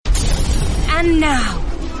And now,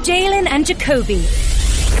 Jalen and Jacoby.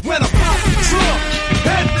 When I pop the trunk,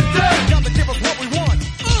 head to death. Gotta give us what we want.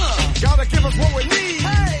 Gotta give us what we need.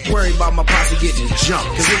 Hey. Worry about my posse getting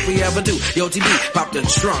jumped. Cause if we ever do, yo, TB, pop the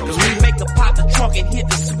trunk. Cause we make a pop the trunk and hit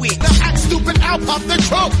the switch. Now act stupid, I'll pop the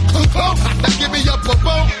trunk. Now give me a boom,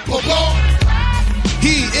 boom, boom.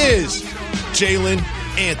 He is Jalen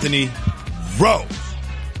Anthony Rose.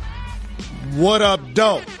 What up,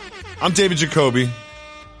 dope? I'm David Jacoby.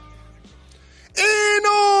 And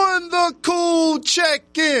on the cool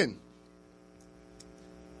check-in,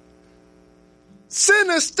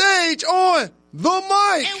 center stage on the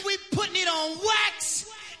mic. And we putting it on wax.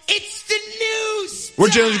 It's the news. We're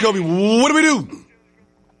Jalen Jacoby. What do we do?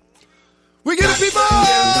 We get the people what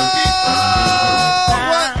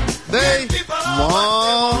they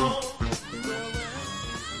want.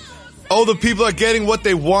 Oh, the people are getting what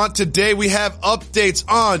they want today. We have updates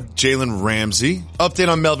on Jalen Ramsey, update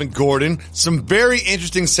on Melvin Gordon, some very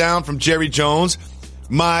interesting sound from Jerry Jones.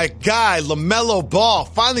 My guy, LaMelo Ball,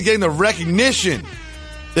 finally getting the recognition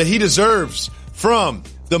that he deserves from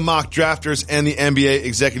the mock drafters and the NBA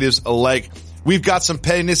executives alike. We've got some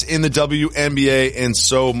pettiness in the WNBA and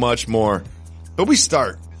so much more. But we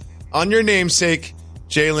start on your namesake,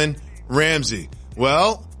 Jalen Ramsey.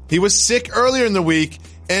 Well, he was sick earlier in the week,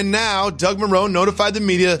 and now Doug Marrone notified the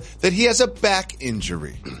media that he has a back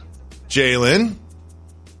injury.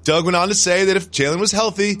 Doug went on to say that if Jalen was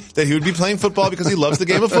healthy, that he would be playing football because he loves the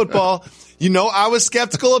game of football. You know, I was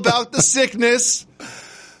skeptical about the sickness.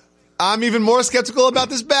 I'm even more skeptical about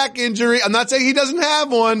this back injury. I'm not saying he doesn't have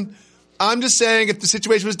one. I'm just saying if the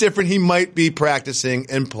situation was different, he might be practicing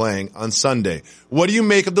and playing on Sunday. What do you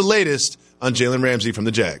make of the latest on Jalen Ramsey from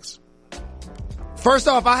the Jags? First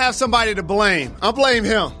off, I have somebody to blame. I blame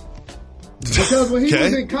him. Because when he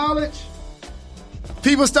was in college,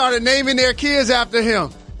 people started naming their kids after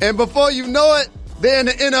him. And before you know it, they're in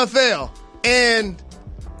the NFL. And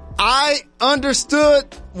I understood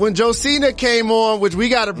when Josina came on, which we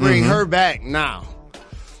got to bring her back now.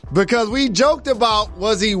 Because we joked about,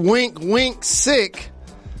 was he wink, wink sick?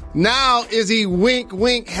 Now is he wink,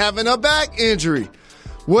 wink having a back injury?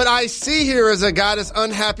 What I see here is a guy that's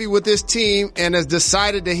unhappy with this team and has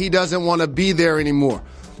decided that he doesn't want to be there anymore.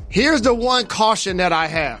 Here's the one caution that I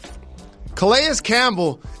have. Calais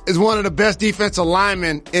Campbell is one of the best defensive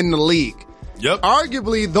linemen in the league. Yep.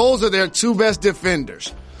 Arguably, those are their two best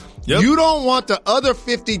defenders. Yep. You don't want the other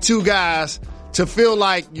 52 guys to feel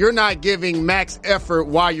like you're not giving max effort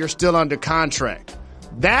while you're still under contract.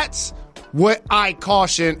 That's what I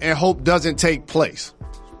caution and hope doesn't take place.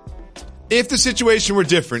 If the situation were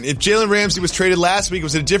different, if Jalen Ramsey was traded last week,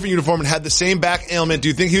 was in a different uniform and had the same back ailment, do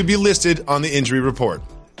you think he would be listed on the injury report?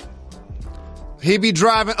 He'd be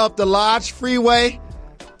driving up the Lodge Freeway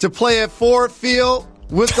to play at Ford Field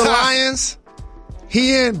with the Lions.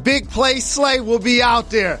 He and Big Play Slay will be out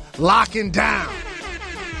there locking down.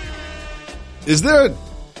 Is there a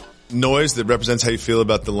noise that represents how you feel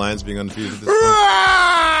about the Lions being undefeated at this point?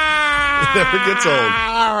 It never gets old.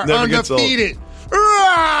 Never gets old. Undefeated.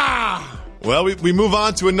 Well, we move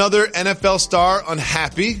on to another NFL star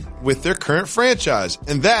unhappy with their current franchise,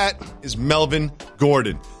 and that is Melvin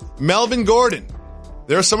Gordon. Melvin Gordon,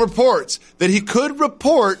 there are some reports that he could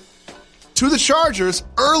report to the Chargers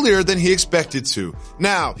earlier than he expected to.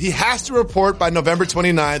 Now, he has to report by November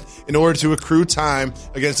 29th in order to accrue time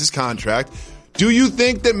against his contract. Do you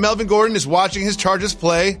think that Melvin Gordon is watching his Chargers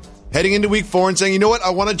play heading into week 4 and saying, you know what, I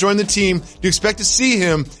want to join the team? Do you expect to see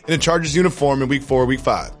him in a Chargers uniform in week 4 or week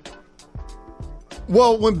 5?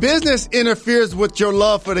 Well, when business interferes with your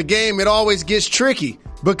love for the game, it always gets tricky.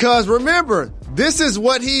 Because remember, this is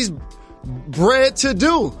what he's bred to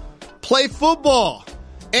do. Play football.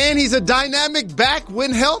 And he's a dynamic back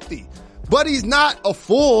when healthy. But he's not a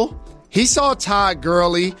fool. He saw Todd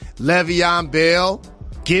Gurley, Le'Veon Bell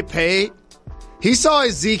get paid. He saw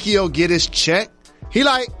Ezekiel get his check. He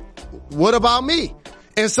like, what about me?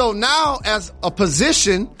 And so now as a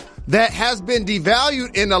position that has been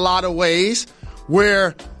devalued in a lot of ways,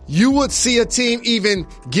 where you would see a team even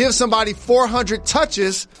give somebody 400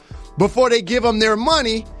 touches before they give them their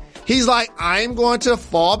money, he's like, I'm going to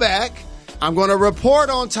fall back. I'm going to report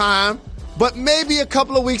on time, but maybe a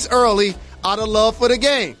couple of weeks early out of love for the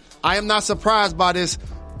game. I am not surprised by this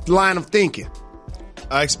line of thinking.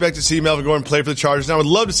 I expect to see Melvin Gordon play for the Chargers, and I would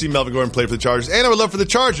love to see Melvin Gordon play for the Chargers, and I would love for the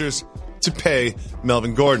Chargers to pay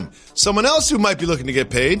Melvin Gordon. Someone else who might be looking to get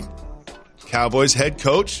paid, Cowboys head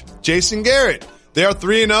coach Jason Garrett. They are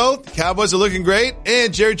 3-0. The Cowboys are looking great,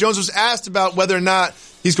 and Jerry Jones was asked about whether or not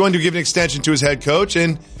he's going to give an extension to his head coach,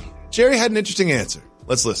 and Jerry had an interesting answer.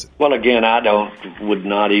 Let's listen. Well, again, I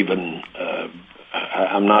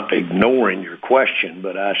I'm not ignoring your question,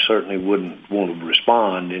 but I certainly wouldn't want to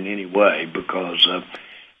respond in any way because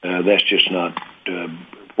that's just not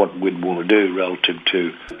what we'd want to do relative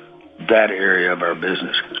to that area of our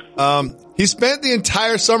business. He spent the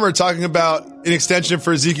entire summer talking about an extension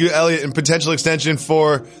for Ezekiel Elliott and potential extension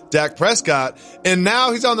for Dak Prescott. And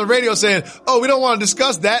now he's on the radio saying, we don't want to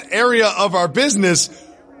discuss that area of our business.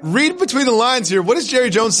 Read between the lines here. What is Jerry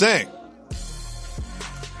Jones saying?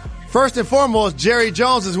 First and foremost, Jerry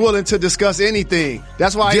Jones is willing to discuss anything.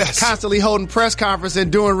 That's why Yes. he's constantly holding press conferences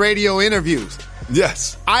and doing radio interviews.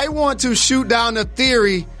 Yes. I want to shoot down the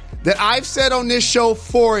theory that I've said on this show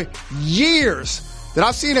for years that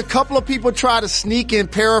I've seen a couple of people try to sneak in,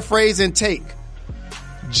 paraphrase, and take.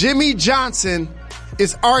 Jimmy Johnson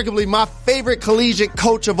is arguably my favorite collegiate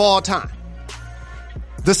coach of all time.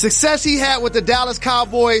 The success he had with the Dallas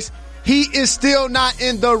Cowboys, he is still not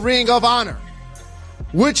in the Ring of Honor.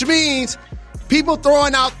 Which means people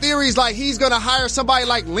throwing out theories like he's going to hire somebody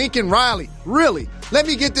like Lincoln Riley. Really? Let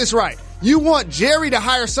me get this right. You want Jerry to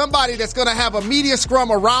hire somebody that's going to have a media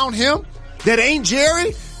scrum around him that ain't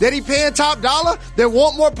Jerry, that he paying top dollar, that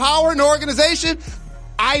want more power in the organization?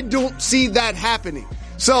 I don't see that happening.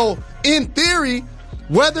 So, in theory,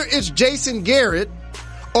 whether it's Jason Garrett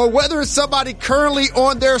or whether it's somebody currently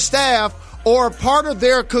on their staff or a part of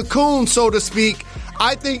their cocoon, so to speak,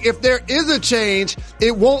 I think if there is a change,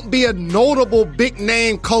 it won't be a notable big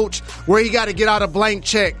name coach where he got to get out a blank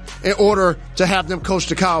check in order to have them coach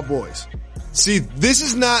the Cowboys. See, this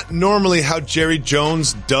is not normally how Jerry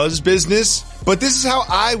Jones does business, but this is how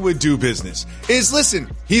I would do business.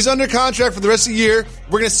 Listen, he's under contract for the rest of the year.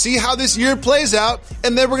 We're going to see how this year plays out,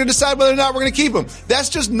 and then we're going to decide whether or not we're going to keep him. That's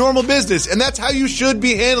just normal business, and that's how you should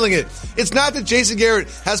be handling it. It's not that Jason Garrett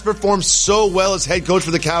has performed so well as head coach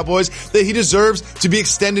for the Cowboys that he deserves to be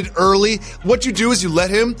extended early. What you do is you let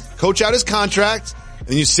him coach out his contract,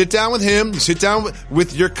 and you sit down with him, you sit down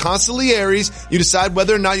with your consiglieres, you decide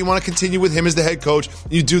whether or not you want to continue with him as the head coach.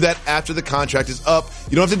 You do that after the contract is up.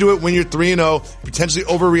 You don't have to do it when you're 3-0, potentially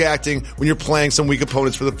overreacting when you're playing some weak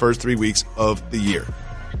opponents for the first 3 weeks of the year.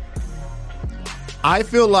 I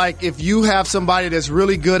feel like if you have somebody that's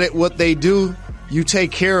really good at what they do, you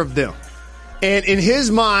take care of them. And in his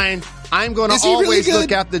mind, I'm going to always really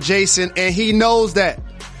look after Jason, and he knows that.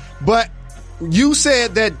 But you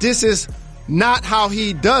said that this is not how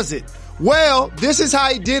he does it. Well, this is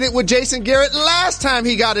how he did it with Jason Garrett last time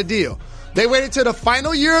he got a deal. They waited to the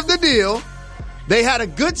final year of the deal. They had a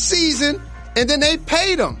good season, and then they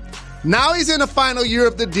paid him. Now he's in the final year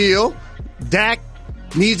of the deal. Dak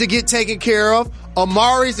needs to get taken care of.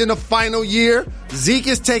 Amari's in the final year. Zeke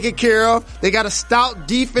is taken care of. They got a stout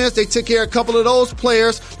defense. They took care of a couple of those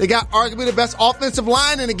players. They got arguably the best offensive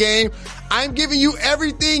line in the game. I'm giving you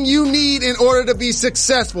everything you need in order to be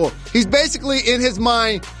successful. He's basically, in his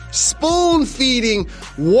mind, spoon-feeding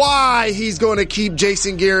why he's going to keep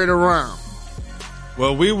Jason Garrett around.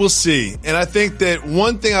 Well, we will see. And I think that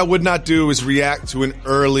one thing I would not do is react to an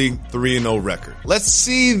early 3-0 record. Let's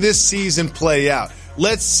see this season play out.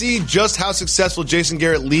 Let's see just how successful Jason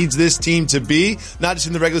Garrett leads this team to be, not just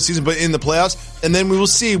in the regular season, but in the playoffs. And then we will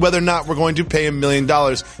see whether or not we're going to pay $1 million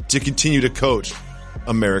to continue to coach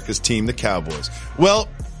America's team, the Cowboys. Well,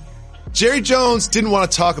 Jerry Jones didn't want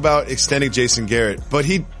to talk about extending Jason Garrett, but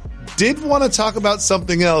he did want to talk about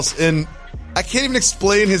something else. And I can't even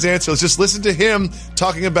explain his answer. Let's just listen to him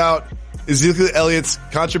talking about Ezekiel Elliott's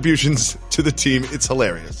contributions to the team. It's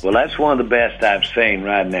hilarious. Well, that's one of the best I've seen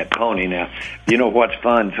riding that pony. Now, you know what's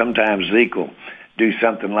fun? Sometimes Zeke will do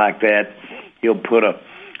something like that. He'll put a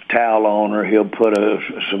towel on, or he'll put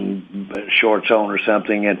some shorts on or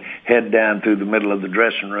something, and head down through the middle of the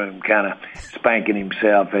dressing room, kind of spanking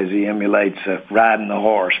himself as he emulates riding the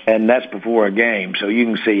horse. And that's before a game, so you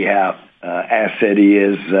can see how asset he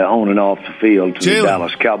is on and off the field to the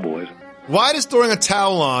Dallas Cowboys. Why does throwing a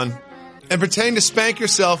towel on and pretending to spank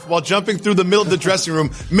yourself while jumping through the middle of the dressing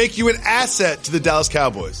room make you an asset to the Dallas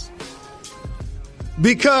Cowboys?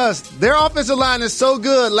 Because their offensive line is so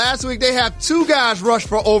good. Last week they had 2 guys rush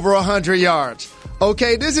for over 100 yards.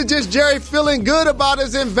 Okay, this is just Jerry feeling good about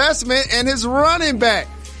his investment and his running back.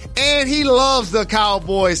 And he loves the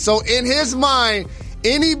Cowboys. So in his mind,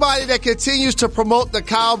 anybody that continues to promote the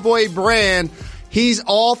Cowboy brand, he's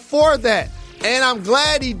all for that. And I'm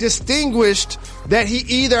glad he distinguished that he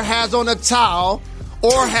either has on a towel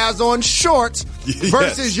or has on shorts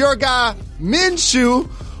versus your guy Minshew,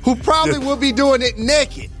 who probably will be doing it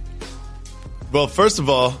naked. Well, first of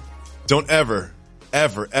all, don't ever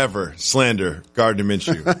slander Gardner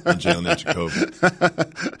Minshew and Jalen Jacoby.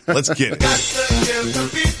 Let's get it. Got to give the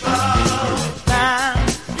people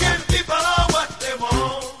what they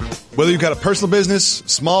want. Whether you've got a personal business,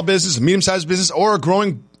 small business, a medium-sized business, or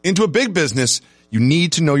growing into a big business, you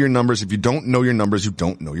need to know your numbers. If you don't know your numbers, you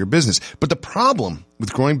don't know your business. But the problem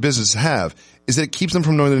with growing businesses is that it keeps them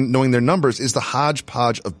from knowing their numbers is the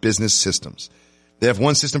hodgepodge of business systems. They have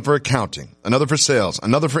one system for accounting, another for sales,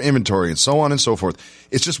 another for inventory, and so on and so forth.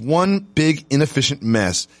 It's just one big inefficient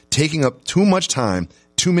mess, taking up too much time,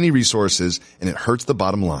 too many resources, and it hurts the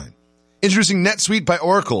bottom line. Introducing NetSuite by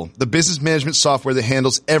Oracle, the business management software that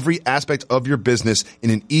handles every aspect of your business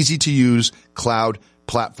in an easy-to-use cloud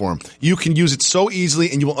platform. You can use it so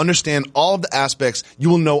easily, and you will understand all of the aspects. You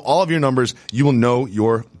will know all of your numbers. You will know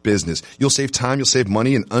your business. You'll save time. You'll save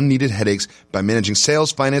money and unneeded headaches by managing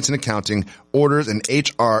sales, finance, and accounting, orders, and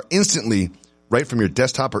HR instantly right from your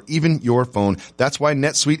desktop or even your phone. That's why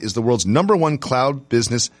NetSuite is the world's #1 cloud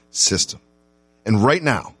business system. And right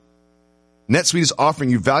now, NetSuite is offering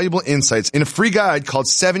you valuable insights in a free guide called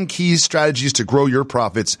 7 Keys Strategies to Grow Your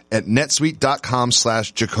Profits at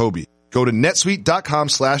netsuite.com/Jacoby. Go to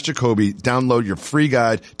netsuite.com/Jacoby, download your free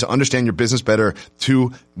guide to understand your business better,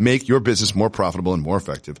 to make your business more profitable and more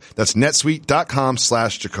effective. That's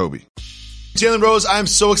netsuite.com/Jacoby. Jalen Rose, I'm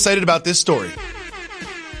so excited about this story.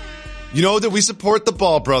 You know that we support the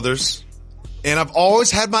Ball brothers, and I've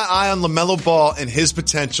always had my eye on LaMelo Ball and his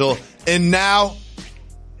potential, and now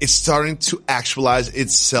it's starting to actualize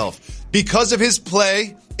itself. Because of his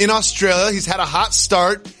play in Australia, he's had a hot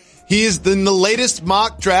start. He is in the latest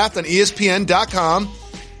mock draft on ESPN.com.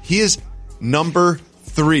 He is number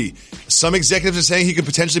 3. Some executives are saying he could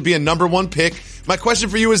potentially be a number 1 pick. My question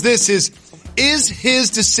for you is this, is his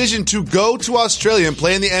decision to go to Australia and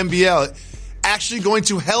play in the NBL actually going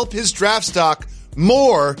to help his draft stock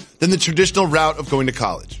more than the traditional route of going to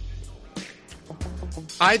college?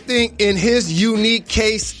 I think in his unique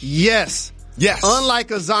case, yes. Yes.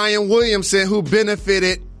 Unlike a Zion Williamson who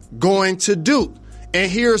benefited going to Duke. And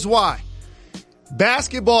here's why.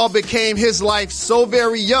 Basketball became his life so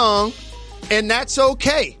very young, and that's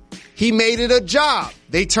okay. He made it a job.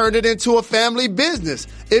 They turned it into a family business.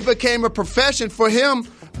 It became a profession for him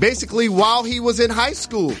basically while he was in high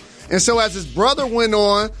school. And so as his brother went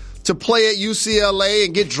on to play at UCLA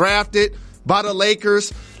and get drafted by the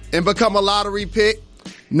Lakers and become a lottery pick,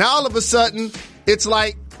 now all of a sudden it's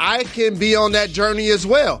like I can be on that journey as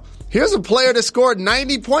well. Here's a player that scored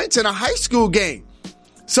 90 points in a high school game.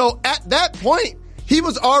 So at that point, he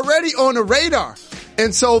was already on the radar.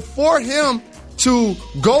 And so for him to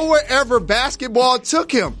go wherever basketball took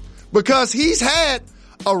him, because he's had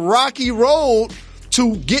a rocky road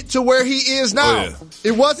to get to where he is now. Oh, yeah.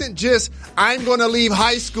 It wasn't just, I'm going to leave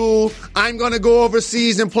high school, I'm going to go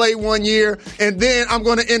overseas and play 1 year, and then I'm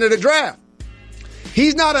going to enter the draft.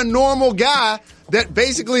 He's not a normal guy that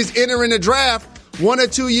basically is entering the draft 1 or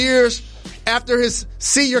 2 years after his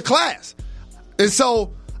senior class. And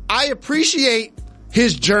so I appreciate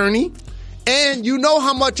his journey. And you know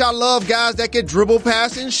how much I love guys that can dribble,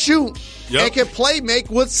 pass, and shoot. Yep. And can play make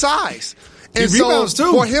with size. And so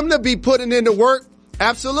for him to be putting in the work,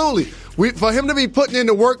 absolutely. For him to be putting in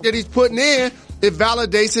the work that he's putting in, it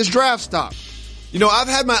validates his draft stock. You know, I've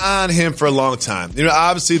had my eye on him for a long time. You know,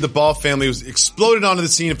 obviously the Ball family was exploded onto the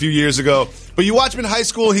scene a few years ago. But you watch him in high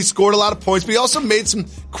school, he scored a lot of points, but he also made some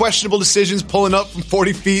questionable decisions, pulling up from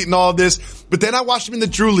 40 feet and all of this. But then I watched him in the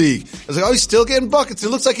Drew League. I was like, oh, he's still getting buckets. It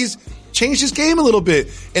looks like he's changed his game a little bit.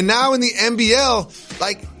 And now in the NBL,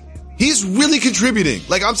 like, he's really contributing.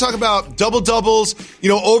 Like, I'm talking about double-doubles, you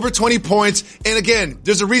know, over 20 points. And again,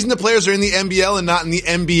 there's a reason the players are in the NBL and not in the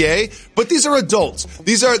NBA. But these are adults.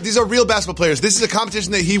 These are real basketball players. This is a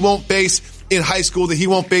competition that he won't face in high school, that he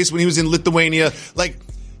won't face when he was in Lithuania. Like,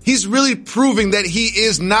 he's really proving that he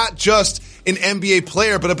is not just an NBA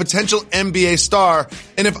player, but a potential NBA star.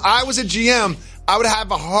 And if I was a GM, I would have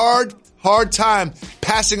a hard time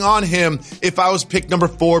passing on him if I was pick number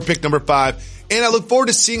 4, pick number 5. And I look forward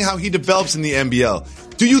to seeing how he develops in the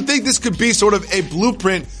NBL. Do you think this could be sort of a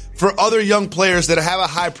blueprint for other young players that have a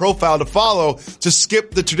high profile to follow to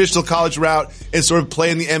skip the traditional college route and sort of play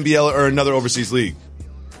in the NBL or another overseas league?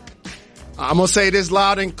 I'm going to say this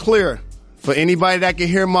loud and clear for anybody that can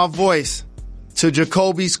hear my voice. To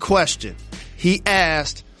Jacoby's question, he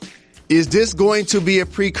asked, is this going to be a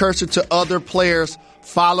precursor to other players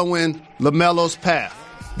following LaMelo's path?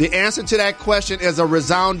 The answer to that question is a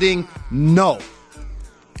resounding no.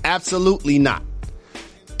 Absolutely not.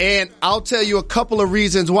 And I'll tell you a couple of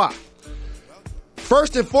reasons why.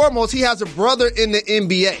 First and foremost, he has a brother in the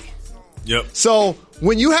NBA. Yep. So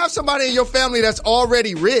when you have somebody in your family that's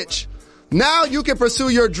already rich, now you can pursue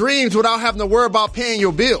your dreams without having to worry about paying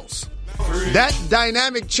your bills. That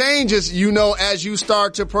dynamic changes, you know, as you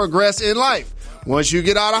start to progress in life. Once you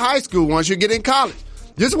get out of high school, once you get in college.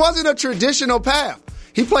 This wasn't a traditional path.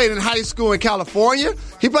 He played in high school in California.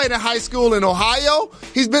 He played in high school in Ohio.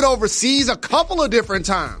 He's been overseas a couple of different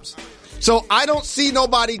times. So I don't see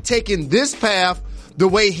nobody taking this path the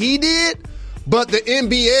way he did, but the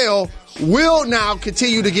NBL will now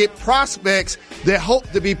continue to get prospects that hope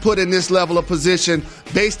to be put in this level of position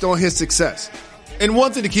based on his success. And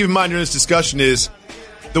one thing to keep in mind during this discussion is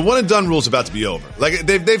the one and done rule is about to be over. Like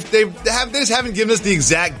they just haven't given us the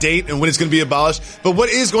exact date and when it's going to be abolished. But what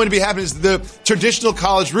is going to be happening is the traditional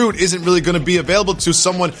college route isn't really going to be available to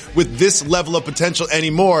someone with this level of potential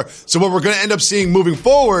anymore. So what we're going to end up seeing moving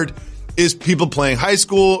forward is people playing high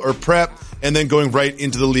school or prep and then going right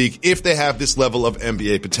into the league if they have this level of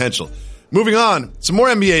NBA potential. Moving on, some more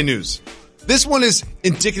NBA news. This one is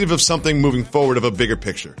indicative of something moving forward of a bigger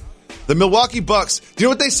picture. The Milwaukee Bucks, do you know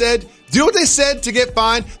what they said? Do you know what they said to get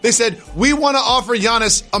fined? They said, we want to offer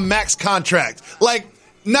Giannis a max contract. Like,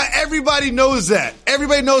 not everybody knows that.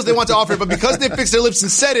 Everybody knows they want to offer it, but because they fixed their lips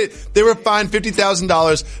and said it, they were fined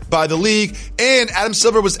 $50,000 by the league. And Adam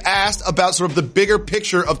Silver was asked about sort of the bigger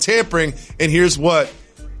picture of tampering, and here's what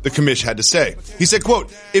the commish had to say. He said,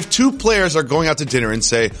 quote, if two players are going out to dinner and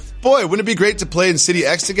say, boy, wouldn't it be great to play in City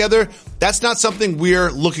X together? That's not something we're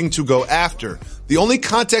looking to go after. The only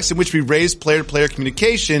context in which we raise player-to-player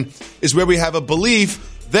communication is where we have a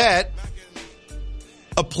belief that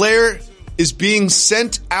a player is being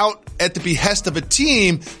sent out at the behest of a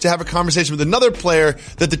team to have a conversation with another player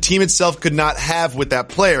that the team itself could not have with that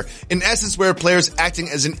player. In essence, where a player is acting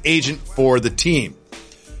as an agent for the team.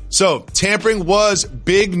 So, tampering was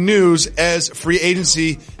big news as free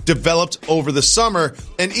agency developed over the summer,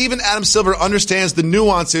 and even Adam Silver understands the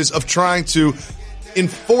nuances of trying to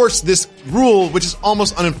enforce this rule, which is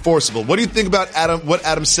almost unenforceable. What do you think about what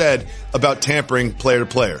Adam said about tampering player to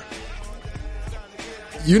player?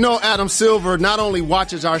 You know, Adam Silver not only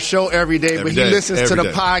watches our show every day, but he listens to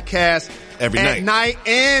the podcast at night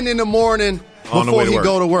and in the morning before he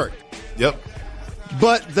go to work. Yep.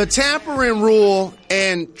 But the tampering rule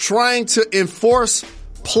and trying to enforce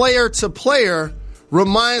player to player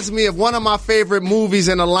reminds me of one of my favorite movies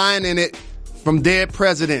and a line in it from Dead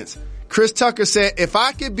Presidents. Chris Tucker said, if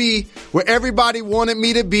I could be where everybody wanted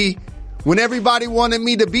me to be, when everybody wanted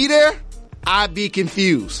me to be there, I'd be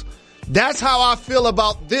confused. That's how I feel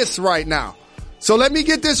about this right now. So let me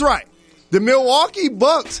get this right. The Milwaukee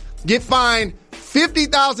Bucks get fined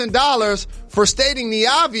 $50,000 for stating the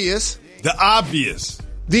obvious. The obvious.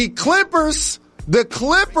 The Clippers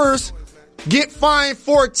get fined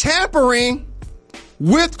for tampering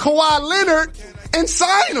with Kawhi Leonard and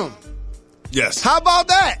sign him. Yes. How about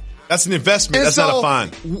that? That's an investment. That's not a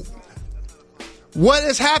fine. What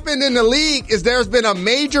has happened in the league is there's been a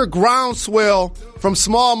major groundswell from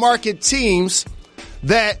small market teams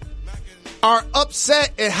that are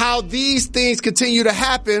upset at how these things continue to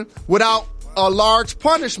happen without a large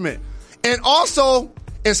punishment. And also,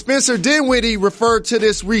 and Spencer Dinwiddie referred to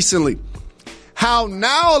this recently, how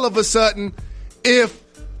now all of a sudden, if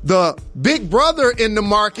the big brother in the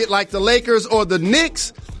market like the Lakers or the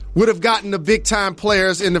Knicks would have gotten the big time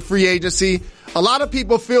players in the free agency, a lot of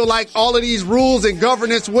people feel like all of these rules and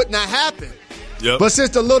governance would not happen. Yep. But since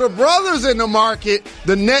the little brothers in the market,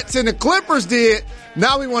 the Nets and the Clippers did,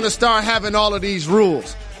 now we want to start having all of these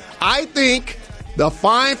rules. I think the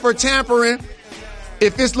fine for tampering,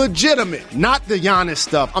 if it's legitimate, not the Giannis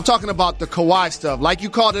stuff, I'm talking about the Kawhi stuff, like you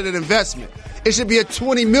called it an investment, it should be a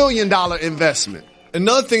 $20 million investment.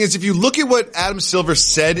 Another thing is if you look at what Adam Silver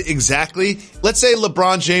said exactly, let's say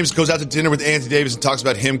LeBron James goes out to dinner with Anthony Davis and talks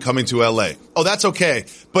about him coming to LA. Oh, that's okay.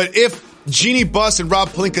 But if Jeannie Buss and Rob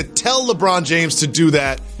Pelinka tell LeBron James to do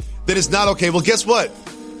that, then it's not okay. Well, guess what?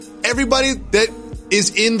 Everybody that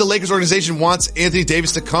is in the Lakers organization wants Anthony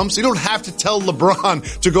Davis to come, so you don't have to tell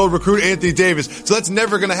LeBron to go recruit Anthony Davis. So that's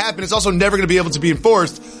never going to happen. It's also never going to be able to be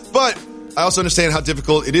enforced. But I also understand how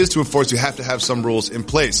difficult it is to enforce. You have to have some rules in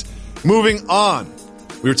place. Moving on.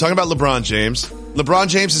 We were talking about LeBron James. LeBron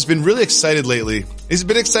James has been really excited lately. He's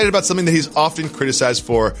been excited about something that he's often criticized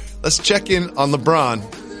for. Let's check in on LeBron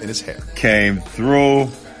and his hair. Came through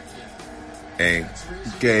and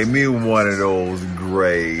gave me one of those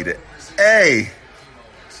grade A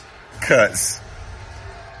cuts.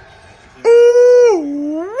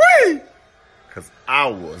 Ooh-wee! Because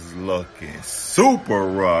I was looking super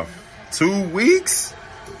rough. 2 weeks?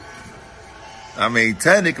 I mean,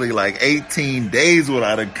 technically like 18 days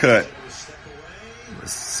without a cut.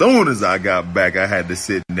 As soon as I got back, I had to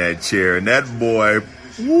sit in that chair. And that boy,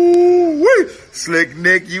 woo-wee, Slick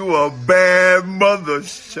Nick, you a bad mother.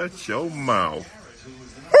 Shut your mouth.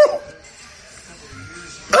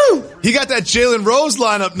 Ooh. He got that Jalen Rose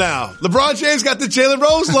lineup now. LeBron James got the Jalen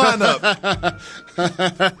Rose lineup.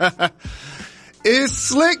 Is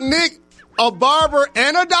Slick Nick a barber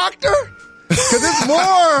and a doctor? Because it's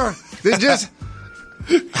more than just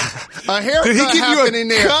a haircut Did he give happening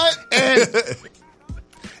you a there. cut?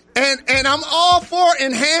 And I'm all for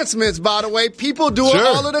enhancements, by the way. People do it Sure.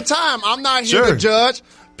 all of the time. I'm not here Sure. to judge.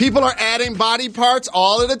 People are adding body parts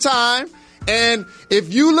all of the time. And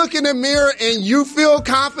if you look in the mirror and you feel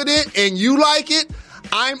confident and you like it,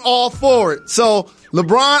 I'm all for it. So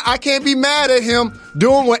LeBron, I can't be mad at him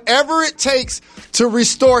doing whatever it takes to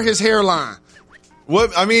restore his hairline.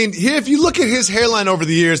 What I mean, here, if you look at his hairline over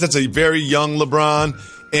the years, that's a very young LeBron.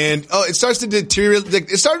 And, it starts to deteriorate.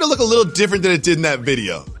 It started to look a little different than it did in that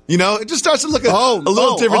video. You know, it just starts to look a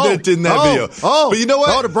little different than it did in that video. But you know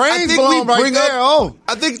what? The brains belong right there.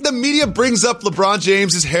 I think the media brings up LeBron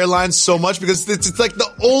James's hairline so much because it's like the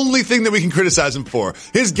only thing that we can criticize him for.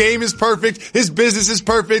 His game is perfect. His business is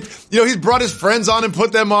perfect. You know, he's brought his friends on and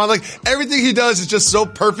put them on. Like, everything he does is just so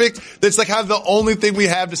perfect that it's like kind of the only thing we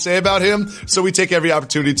have to say about him. So we take every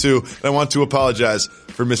opportunity to. And I want to apologize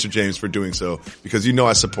for Mr. James for doing so because you know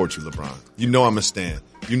I support you, LeBron. You know I'm a stan.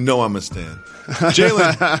 You know I'm a stan.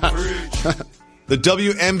 Jalen, the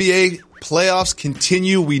WNBA playoffs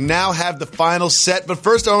continue. We now have the final set. But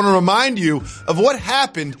first, I want to remind you of what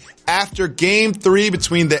happened after Game 3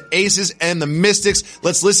 between the Aces and the Mystics.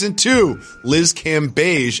 Let's listen to Liz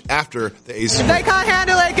Cambage after the Aces. If they can't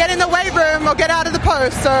handle it, get in the weight room or get out of the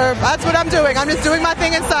post. So that's what I'm doing. I'm just doing my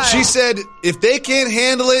thing inside. She said, if they can't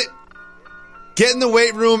handle it, get in the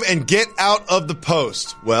weight room and get out of the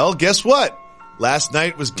post. Well, guess what? Last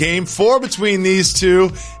night was Game 4 between these two,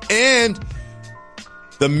 and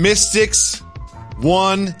the Mystics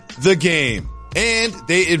won the game, and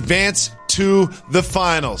they advance to the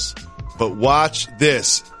finals. But watch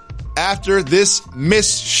this. After this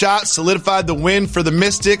missed shot solidified the win for the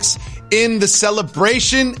Mystics, in the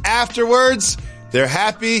celebration afterwards, they're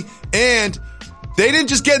happy, and they didn't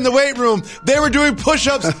just get in the weight room. They were doing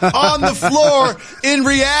push-ups on the floor in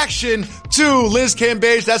reaction to Liz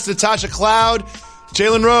Cambage. That's Natasha Cloud.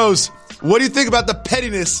 Jalen Rose, what do you think about the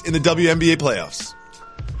pettiness in the WNBA playoffs?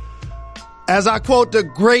 As I quote the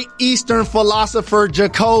great Eastern philosopher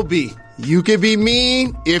Jacoby, you can be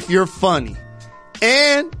mean if you're funny.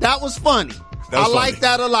 And that was funny. I like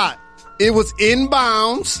that a lot. It was in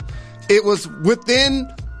bounds. It was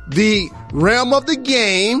within the realm of the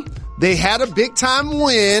game. They had a big time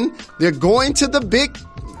win. They're going to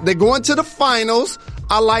the finals.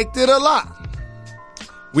 I liked it a lot.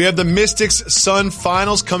 We have the Mystics Sun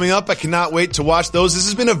finals coming up. I cannot wait to watch those. This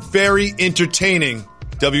has been a very entertaining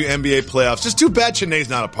WNBA playoffs. Just too bad Cheney's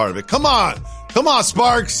not a part of it. Come on. Come on,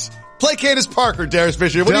 Sparks. Play Candace Parker, Darius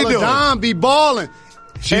Fisher. What are you doing? Della be balling.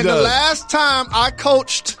 She and does. The last time I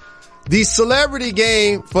coached the celebrity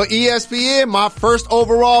game for ESPN, my first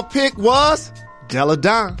overall pick was Della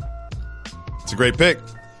Don. It's a great pick.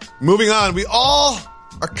 Moving on, we all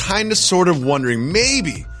are kind of sort of wondering,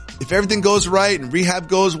 maybe if everything goes right and rehab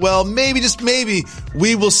goes well, maybe, just maybe,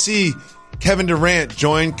 we will see Kevin Durant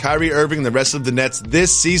join Kyrie Irving and the rest of the Nets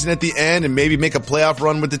this season at the end and maybe make a playoff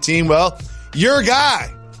run with the team. Well, your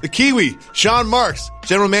guy, the Kiwi, Sean Marks,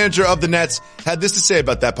 general manager of the Nets, had this to say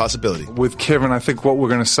about that possibility. With Kevin, I think what we're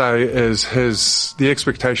going to say is the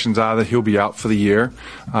expectations are that he'll be out for the year.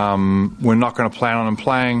 We're not going to plan on him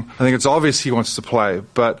playing. I think it's obvious he wants to play,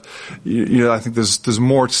 but I think there's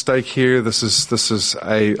more at stake here. This is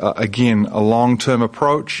again a long-term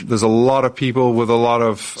approach. There's a lot of people with a lot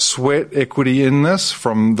of sweat equity in this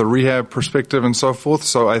from the rehab perspective and so forth.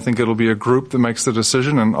 So I think it'll be a group that makes the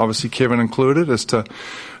decision, and obviously Kevin included, as to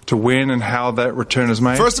when and how that return is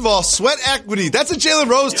made. First of all, sweat equity. That's a Jalen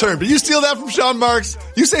Rose term. Did you steal that from Sean Marks?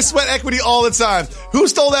 You say sweat equity all the time. Who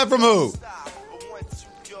stole that from who?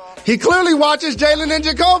 He clearly watches Jalen and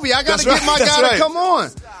Jacoby. I got to get my guy to come on.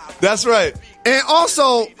 That's right. And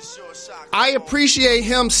also, I appreciate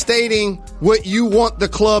him stating what you want the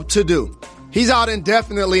club to do. He's out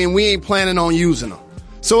indefinitely and we ain't planning on using him.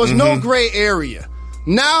 So it's no gray area.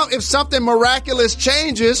 Now, if something miraculous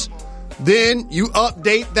changes, then you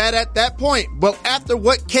update that at that point. But after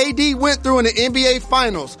what KD went through in the NBA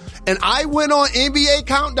Finals, and I went on NBA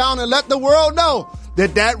Countdown and let the world know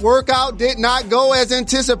that workout did not go as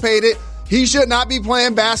anticipated, he should not be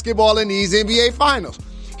playing basketball in these NBA Finals.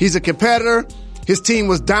 He's a competitor. His team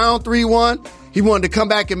was down 3-1. He wanted to come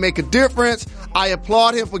back and make a difference. I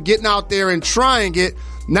applaud him for getting out there and trying it.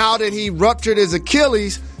 Now that he ruptured his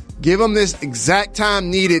Achilles, give him this exact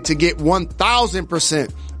time needed to get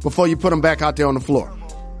 1,000% before you put him back out there on the floor.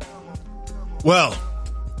 Well,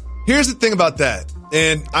 here's the thing about that.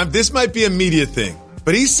 And this might be a media thing,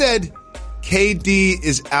 but he said KD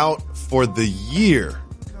is out for the year.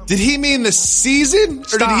 Did he mean the season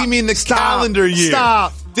or did he mean the calendar year?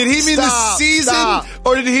 Stop. Did he mean the season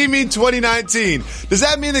or did he mean 2019? Does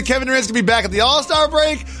that mean that Kevin Durant's going to be back at the All-Star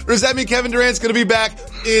break or does that mean Kevin Durant's going to be back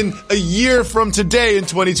in a year from today in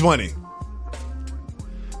 2020?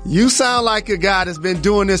 You sound like a guy that's been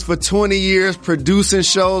doing this for 20 years, producing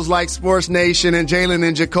shows like Sports Nation and Jalen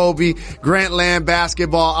and Jacoby, Grantland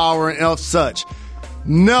Basketball Hour, and such.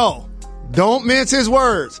 No, don't mince his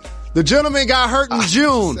words. The gentleman got hurt in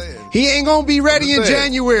June. He ain't going to be ready in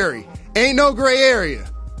January. Ain't no gray area.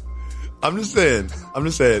 I'm just saying.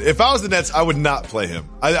 If I was the Nets, I would not play him.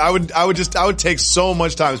 I would take so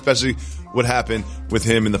much time, especially what happened with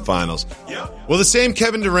him in the finals. Well, the same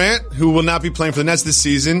Kevin Durant, who will not be playing for the Nets this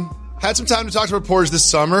season, had some time to talk to reporters this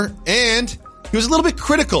summer, and he was a little bit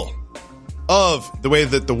critical of the way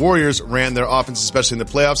that the Warriors ran their offense, especially in the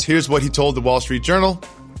playoffs. Here's what he told the Wall Street Journal.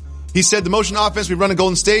 He said, the motion offense we run in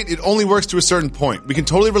Golden State, it only works to a certain point. We can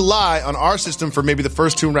totally rely on our system for maybe the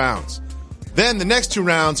first 2 rounds. Then the next 2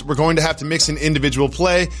 rounds, we're going to have to mix in individual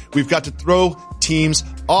play. We've got to throw teams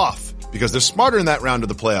off because they're smarter in that round of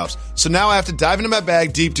the playoffs. So now I have to dive into my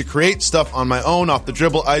bag deep to create stuff on my own, off the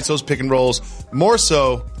dribble, ISOs, pick and rolls, more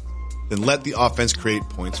so than let the offense create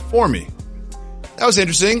points for me. That was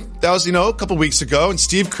interesting. That was, a couple weeks ago, and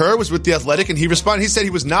Steve Kerr was with The Athletic, and he responded. He said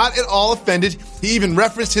he was not at all offended. He even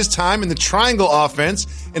referenced his time in the triangle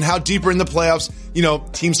offense and how deeper in the playoffs,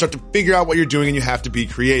 teams start to figure out what you're doing and you have to be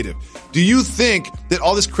creative. Do you think that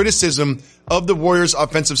all this criticism of the Warriors'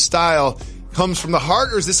 offensive style comes from the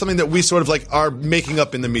heart, or is this something that we sort of are making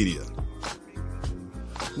up in the media?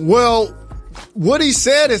 Well, what he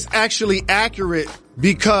said is actually accurate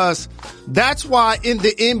because that's why in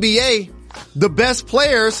the NBA, the best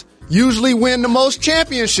players usually win the most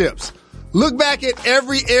championships. Look back at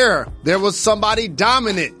every era. There was somebody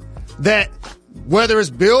dominant that, whether it's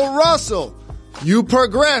Bill Russell, you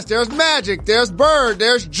progress. There's Magic, there's Bird,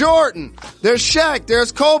 there's Jordan, there's Shaq,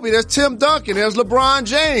 there's Kobe, there's Tim Duncan, there's LeBron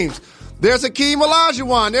James, there's Hakeem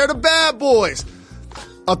Olajuwon, they're the bad boys.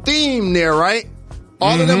 A theme there, right?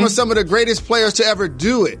 All of them are some of the greatest players to ever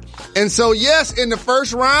do it. And so, yes, in the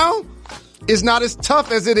first round, it's not as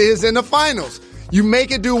tough as it is in the finals. You make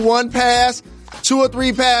it do 1 pass, 2 or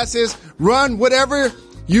 3 passes, run whatever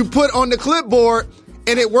you put on the clipboard,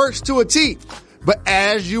 and it works to a T. But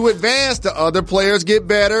as you advance, the other players get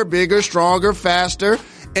better, bigger, stronger, faster,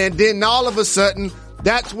 and then all of a sudden,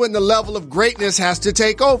 that's when the level of greatness has to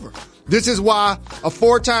take over. This is why a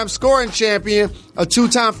 4-time scoring champion, a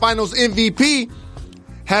 2-time finals MVP,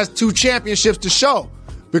 has 2 championships to show.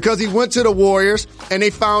 Because he went to the Warriors and they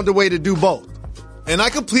found a way to do both. And I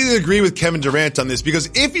completely agree with Kevin Durant on this because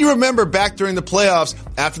if you remember back during the playoffs,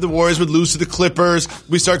 after the Warriors would lose to the Clippers,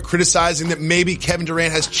 we start criticizing that maybe Kevin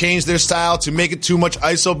Durant has changed their style to make it too much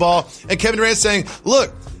ISO ball. And Kevin Durant saying,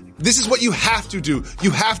 look, this is what you have to do.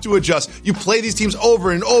 You have to adjust. You play these teams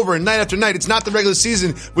over and over and night after night. It's not the regular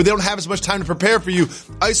season where they don't have as much time to prepare for you.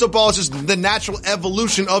 ISO ball is just the natural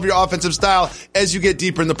evolution of your offensive style as you get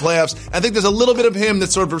deeper in the playoffs. I think there's a little bit of him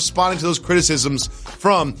that's sort of responding to those criticisms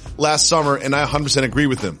from last summer, and I 100% agree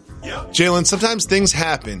with him. Jalen, sometimes things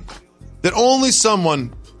happen that only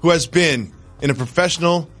someone who has been in a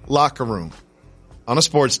professional locker room on a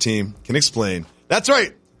sports team can explain. That's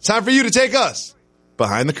right. It's time for you to take us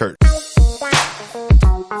behind the curtain.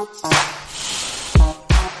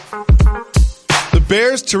 The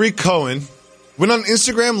Bears' Tarik Cohen went on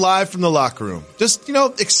Instagram Live from the locker room. Just,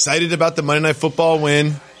 excited about the Monday Night Football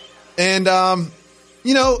win. And, had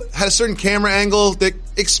a certain camera angle that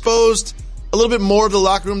exposed a little bit more of the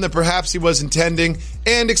locker room than perhaps he was intending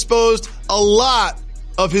and exposed a lot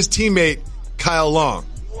of his teammate, Kyle Long.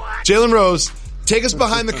 Jalen Rose, take us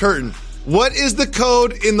behind the curtain. What is the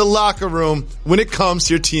code in the locker room when it comes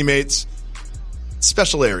to your teammates'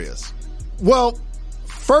 special areas? Well,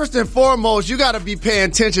 first and foremost, you got to be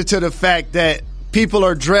paying attention to the fact that people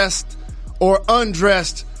are dressed or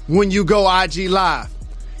undressed when you go IG Live.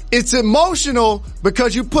 It's emotional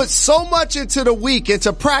because you put so much into the week,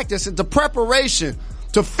 into practice, into preparation,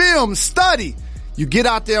 to film, study. You get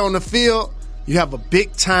out there on the field, you have a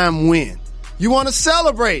big time win. You want to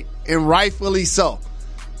celebrate, and rightfully so.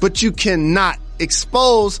 But you cannot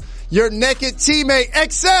expose your naked teammate,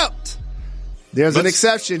 except there's an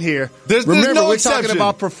exception here. Remember, no we're exception. talking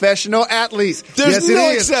about professional athletes. There's yes, no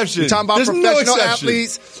it is. exception. We're talking about professional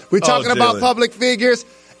athletes. We're talking about public figures,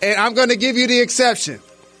 and I'm going to give you the exception.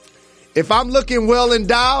 If I'm looking well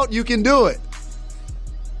endowed, you can do it.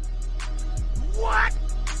 What?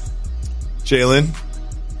 Jalen.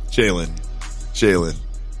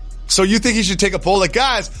 So you think he should take a poll? Like,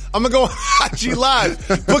 guys, I'm going to go on IG Live.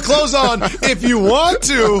 Put clothes on if you want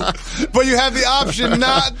to, but you have the option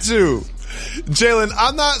not to. Jalen,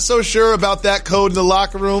 I'm not so sure about that code in the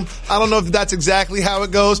locker room. I don't know if that's exactly how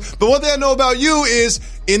it goes. But one thing I know about you is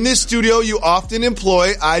in this studio, you often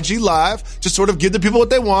employ IG Live to sort of give the people what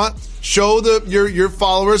they want, show your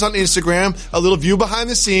followers on Instagram a little view behind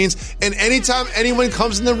the scenes, and anytime anyone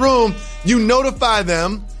comes in the room, you notify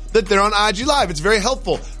them that they're on IG Live. It's very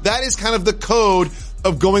helpful. That is kind of the code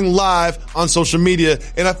of going live on social media,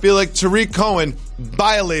 and I feel like Tarik Cohen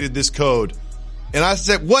violated this code. And I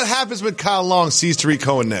said, what happens when Kyle Long sees Tarik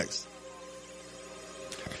Cohen next?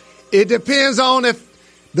 It depends on if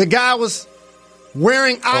the guy was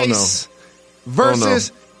wearing ice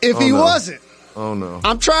versus if he wasn't. Oh, no.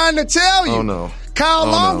 I'm trying to tell you. Oh, no. Kyle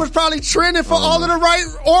Long was probably trending for all of the right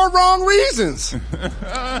or wrong reasons.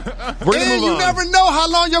 And you never know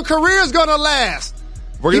how long your career is going to last.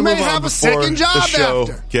 We're you going may to move on have a before second job the show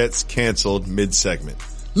after. Gets canceled mid-segment.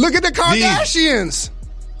 Look at the Kardashians.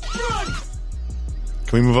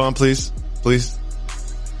 Can we move on, please? Please.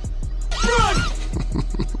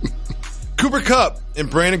 Cooper Kupp and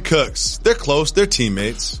Brandon Cooks. They're close. They're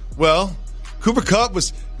teammates. Well, Cooper Kupp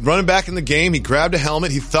was running back in the game. He grabbed a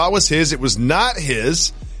helmet he thought was his. It was not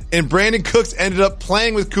his. And Brandon Cooks ended up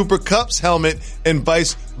playing with Cooper Kupp's helmet and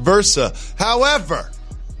vice versa. However,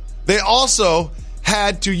 they also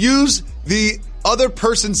had to use the other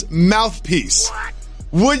person's mouthpiece.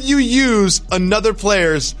 Would you use another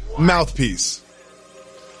player's mouthpiece?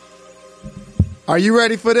 Are you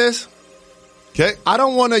ready for this? Okay. I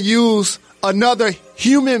don't want to use another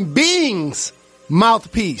human being's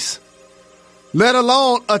mouthpiece, let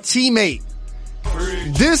alone a teammate.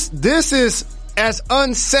 This is as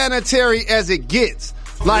unsanitary as it gets.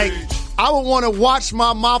 Like, I would want to wash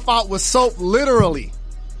my mouth out with soap, literally,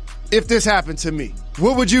 if this happened to me.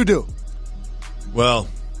 What would you do? Well,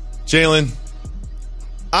 Jalen,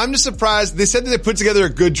 I'm just surprised. They said that they put together a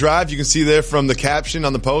good drive. You can see there from the caption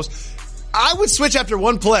on the post. I would switch after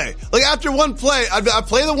one play. Like, after one play, I'd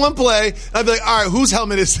play the one play, and I'd be like, all right, whose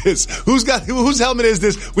helmet is this? Whose helmet is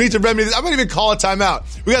this? We need to remedy this. I might even call a timeout.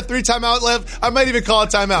 We got 3 timeouts left. I might even call a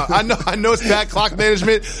timeout. I know it's bad clock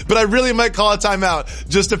management, but I really might call a timeout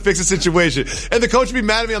just to fix the situation. And the coach would be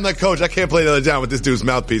mad at me. I'm like, coach, I can't play the other down with this dude's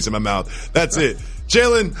mouthpiece in my mouth. That's it.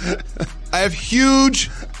 Jalen, I have huge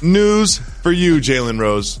news for you, Jalen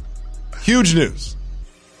Rose. Huge news.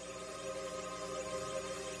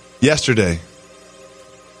 Yesterday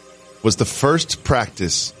was the first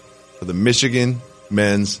practice for the Michigan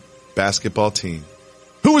men's basketball team.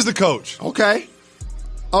 Who was the coach? Okay.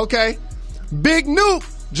 Big Noop,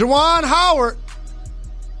 Juwan Howard.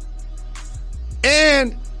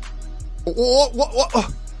 And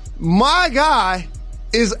my guy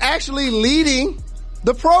is actually leading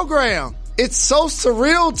the program. It's so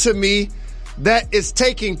surreal to me that it's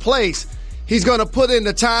taking place. He's going to put in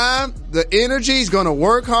the time, the energy. He's going to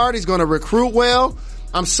work hard. He's going to recruit well.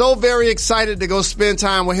 I'm so very excited to go spend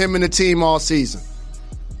time with him and the team all season.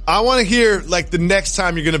 I want to hear, like, the next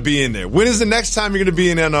time you're going to be in there. When is the next time you're going to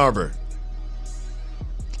be in Ann Arbor?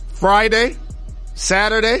 Friday,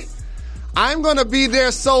 Saturday. I'm going to be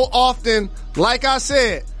there so often, like I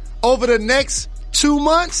said, over the next 2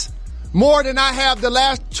 months, more than I have the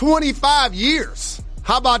last 25 years.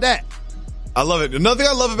 How about that? I love it. Another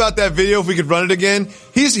thing I love about that video, if we could run it again,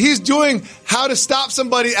 he's doing how to stop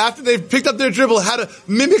somebody after they've picked up their dribble, how to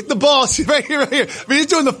mimic the ball. See, right here. I mean, he's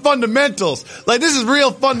doing the fundamentals. Like, this is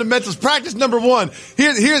real fundamentals. Practice number 1.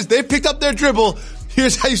 Here's they picked up their dribble.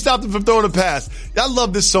 Here's how you stop them from throwing a pass. I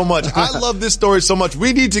love this so much. I love this story so much.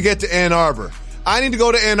 We need to get to Ann Arbor. I need to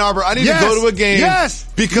go to Ann Arbor. I need to go to a game. Yes.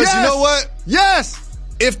 Because you know what? Yes.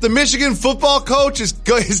 If the Michigan football coach is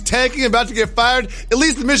tanking, about to get fired, at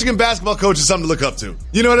least the Michigan basketball coach is something to look up to.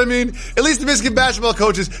 You know what I mean? At least the Michigan basketball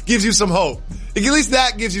coaches gives you some hope. At least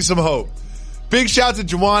that gives you some hope. Big shout to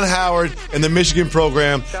Juwan Howard and the Michigan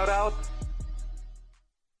program. Shout out.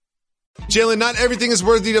 Jalen, not everything is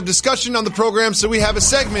worthy of discussion on the program, so we have a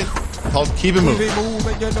segment called Keep It Moving.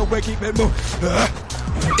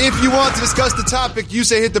 If you want to discuss the topic, you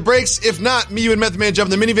say hit the brakes. If not, me, you, and Method Man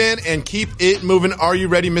jump in the minivan and keep it moving. Are you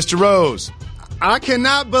ready, Mr. Rose? I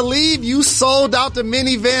cannot believe you sold out the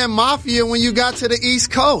minivan mafia when you got to the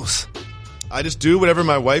East Coast. I just do whatever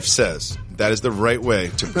my wife says. That is the right way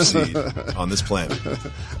to proceed on this planet.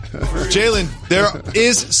 Jalen, there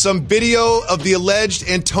is some video of the alleged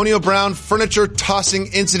Antonio Brown furniture tossing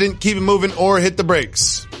incident. Keep it moving or hit the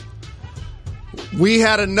brakes. We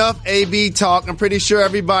had enough AB talk. I'm pretty sure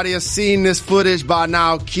everybody has seen this footage by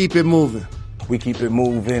now. Keep it moving. We keep it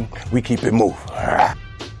moving. We keep it moving.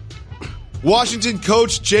 Washington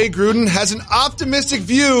coach Jay Gruden has an optimistic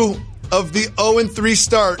view of the 0-3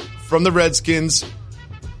 start from the Redskins.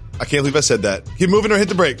 I can't believe I said that. Keep moving or hit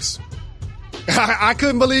the brakes. I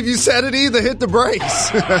couldn't believe you said it either. Hit the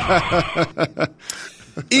brakes.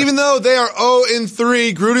 Even though they are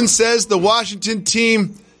 0-3, Gruden says the Washington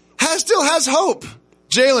team still has hope.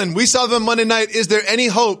 Jalen, we saw them on Monday night. Is there any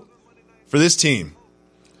hope for this team?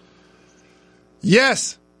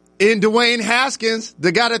 Yes. In Dwayne Haskins,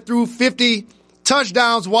 the guy that threw 50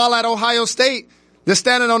 touchdowns while at Ohio State, they're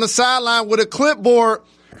standing on the sideline with a clipboard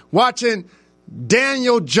watching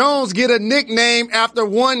Daniel Jones get a nickname after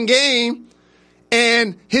one game,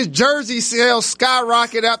 and his jersey sales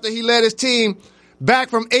skyrocket after he led his team back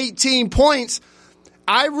from 18 points.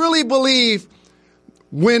 I really believe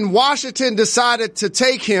when Washington decided to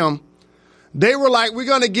take him, they were like, we're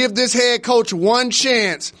going to give this head coach one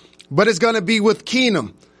chance, but it's going to be with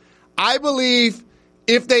Keenum. I believe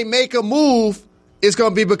if they make a move, it's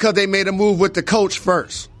going to be because they made a move with the coach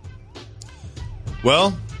first.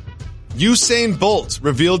 Well, Usain Bolt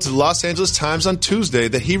revealed to the Los Angeles Times on Tuesday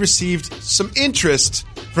that he received some interest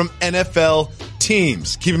from NFL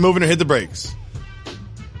teams. Keep it moving or hit the brakes.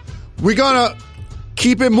 We're going to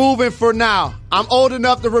keep it moving for now. I'm old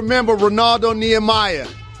enough to remember Ronaldo Nehemiah,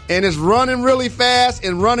 and it's running really fast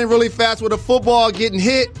with a football getting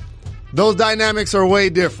hit. Those dynamics are way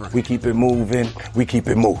different. We keep it moving. We keep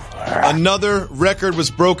it moving. Another record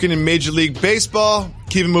was broken in Major League Baseball.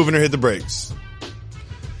 Keep it moving or hit the brakes.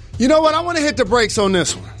 You know what? I want to hit the brakes on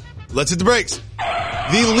this one. Let's hit the brakes.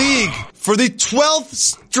 The league, for the 12th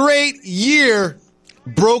straight year,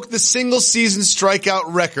 broke the single-season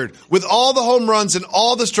strikeout record. With all the home runs and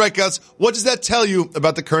all the strikeouts, what does that tell you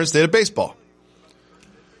about the current state of baseball?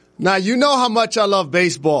 Now, you know how much I love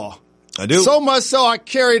baseball. I do. So much so I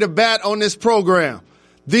carried a bat on this program.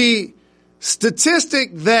 The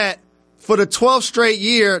statistic that for the 12th straight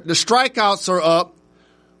year, the strikeouts are up,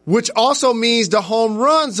 which also means the home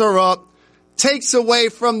runs are up, takes away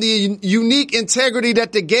from the unique integrity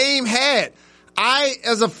that the game had. I,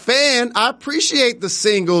 as a fan, I appreciate the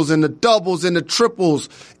singles and the doubles and the triples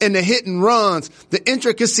and the hit and runs, the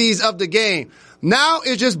intricacies of the game. Now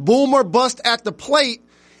it's just boom or bust at the plate,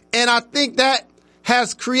 and I think that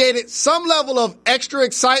has created some level of extra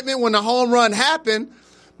excitement when the home run happened,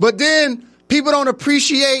 but then people don't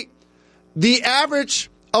appreciate the average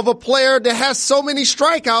of a player that has so many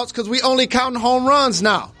strikeouts because we only count home runs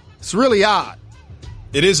now. It's really odd.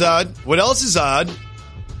 It is odd. What else is odd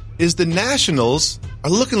is the Nationals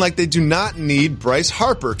are looking like they do not need Bryce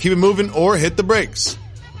Harper. Keep it moving or hit the brakes.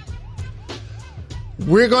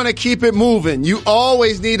 We're going to keep it moving. You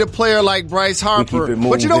always need a player like Bryce Harper.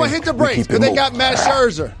 But you know what? Hit the brakes because they got Matt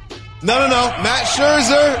Scherzer. No. Matt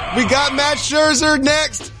Scherzer. We got Matt Scherzer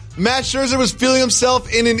next. Matt Scherzer was feeling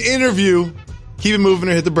himself in an interview. Keep it moving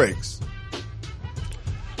or hit the brakes.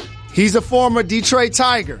 He's a former Detroit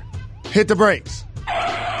Tiger. Hit the brakes.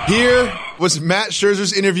 Here was Matt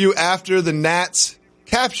Scherzer's interview after the Nats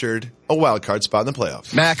captured a wild card spot in the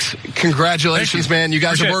playoffs. Max, congratulations, man. You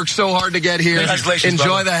guys have worked so hard to get here. Enjoy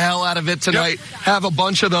brother. the hell out of it tonight. Yep. Have a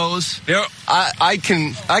bunch of those. Yep. I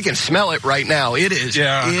can smell it right now. It is.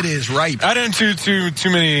 Yeah. It is ripe. I didn't do too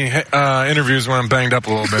many interviews when I'm banged up a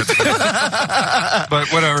little bit.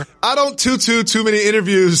 But whatever. I don't too many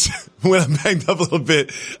interviews when I'm banged up a little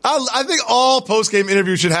bit. I think all post-game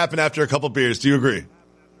interviews should happen after a couple beers. Do you agree?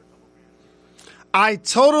 I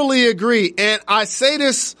totally agree. And I say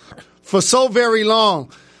this for so very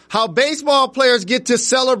long. How baseball players get to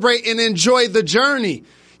celebrate and enjoy the journey.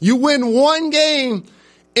 You win one game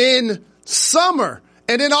in summer,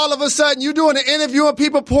 and then all of a sudden you're doing an interview and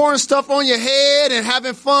people pouring stuff on your head and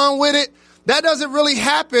having fun with it. That doesn't really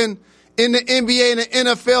happen in the NBA and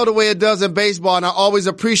the NFL the way it does in baseball, and I always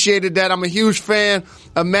appreciated that. I'm a huge fan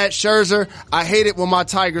of Matt Scherzer. I hate it when my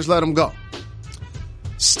Tigers let him go.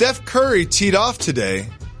 Steph Curry teed off today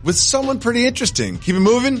with someone pretty interesting. Keep it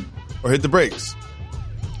moving or hit the brakes.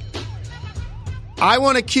 I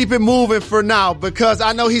want to keep it moving for now because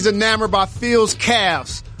I know he's enamored by Phil's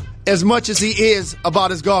calves as much as he is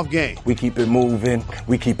about his golf game. We keep it moving.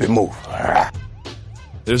 We keep it moving.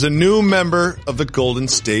 There's a new member of the Golden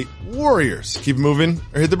State Warriors. Keep it moving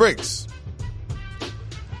or hit the brakes.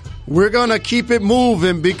 We're going to keep it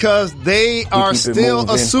moving because they are still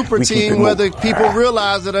a super team, whether people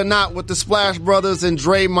realize it or not, with the Splash Brothers and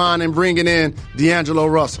Draymond and bringing in D'Angelo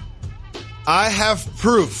Russell. I have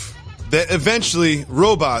proof that eventually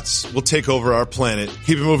robots will take over our planet.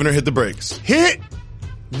 Keep it moving or hit the brakes. Hit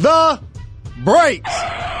the brakes.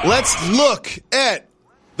 Let's look at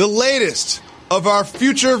the latest of our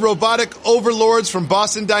future robotic overlords from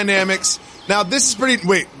Boston Dynamics. Now, this is pretty...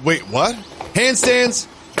 Wait, what? Handstands,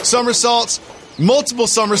 somersaults, multiple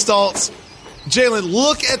somersaults. Jalen,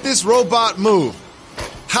 look at this robot move.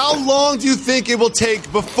 How long do you think it will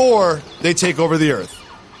take before they take over the earth?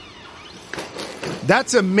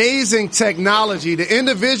 That's amazing technology. The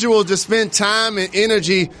individuals that spend time and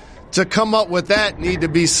energy to come up with that need to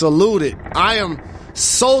be saluted. I am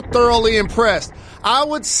so thoroughly impressed. I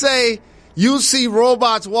would say you'll see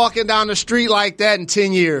robots walking down the street like that in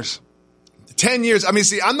 10 years. 10 years. I mean,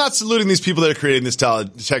 see, I'm not saluting these people that are creating this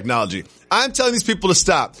technology. I'm telling these people to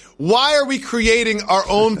stop. Why are we creating our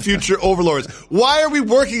own future overlords? Why are we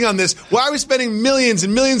working on this? Why are we spending millions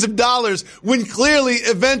and millions of dollars when clearly,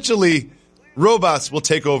 eventually, robots will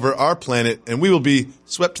take over our planet and we will be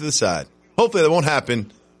swept to the side? Hopefully that won't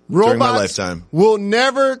happen during my lifetime. Will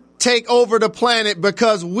never take over the planet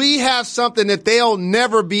because we have something that they'll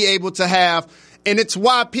never be able to have. And it's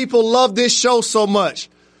why people love this show so much.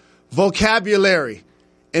 Vocabulary,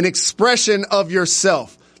 an expression of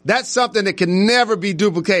yourself. That's something that can never be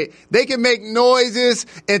duplicated. They can make noises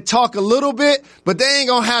and talk a little bit, but they ain't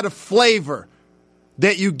gonna have the flavor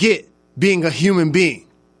that you get being a human being.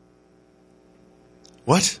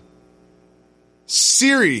 What?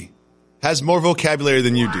 Siri has more vocabulary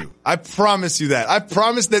than you do. I promise you that. I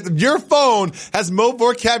promise that your phone has more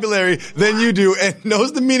vocabulary than you do and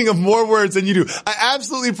knows the meaning of more words than you do. I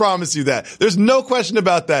absolutely promise you that. There's no question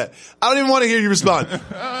about that. I don't even want to hear you respond.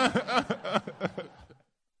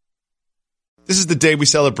 This is the day we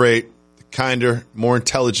celebrate the kinder, more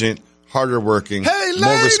intelligent, harder working,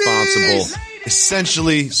 more responsible,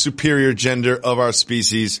 essentially superior gender of our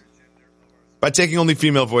species by taking only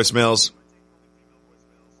female voicemails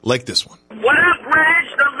like this one. What up, Reg,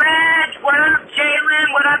 the Ledge? What up, Jalen?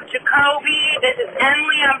 What up, Jacoby? This is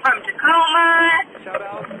Emily. I'm from Tacoma. Shout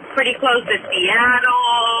out. Pretty close to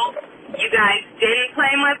Seattle. You guys didn't play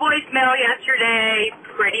my voicemail yesterday.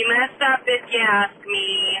 Pretty messed up if you ask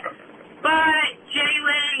me. But,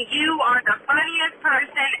 Jalen, you are the funniest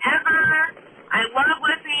person ever. I love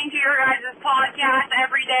listening to your guys' podcast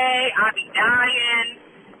every day. I'll be dying.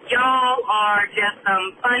 Y'all are just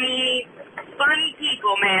some funny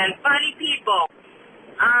people, man. Funny people.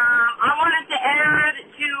 I wanted to add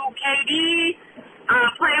to KD,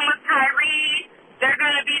 playing with Tarik. They're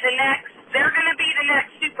gonna be the next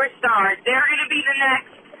superstars. They're gonna be the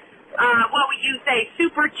next, what would you say,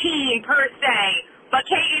 super team per se. But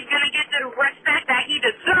KD's gonna get the respect that he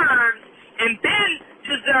deserves, and Ben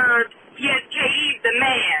deserves. Yes, KD's the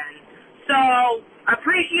man. So,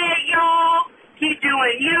 appreciate y'all. Keep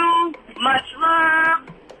doing you. Much love.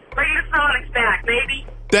 Bring the Sonics back, baby.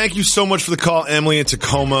 Thank you so much for the call, Emily in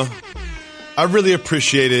Tacoma. I really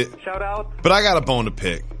appreciate it. Shout out. But I got a bone to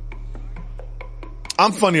pick.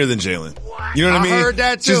 I'm funnier than Jalen. You know what I mean? I heard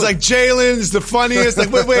that too. She's like, Jalen's the funniest.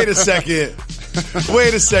 Like, wait a second.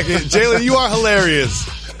 Wait a second. Jalen, you are hilarious.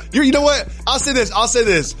 You know what? I'll say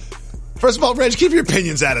this. First of all, Reg, keep your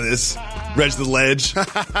opinions out of this. Reg the Ledge.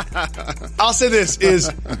 I'll say this is,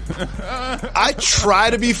 I try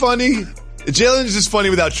to be funny. Jalen is just funny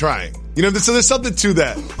without trying. You know, so there's something to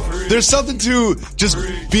that. There's something to just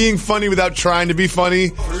being funny without trying to be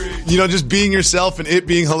funny. You know, just being yourself and it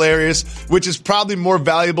being hilarious, which is probably more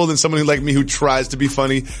valuable than someone like me who tries to be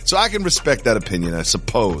funny. So I can respect that opinion, I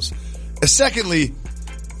suppose. Secondly,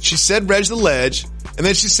 she said Reg the Ledge, and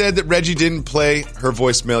then she said that Reggie didn't play her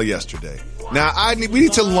voicemail yesterday. Now, we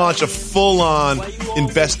need to launch a full-on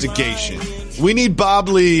investigation. We need Bob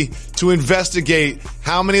Lee to investigate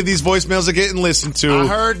how many of these voicemails are getting listened to. I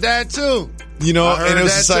heard that too. You know, and it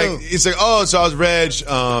was just like, it's like, oh, so I was Reg.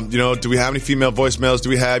 You know, do we have any female voicemails? Do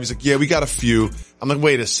we have? He's like, yeah, we got a few. I'm like,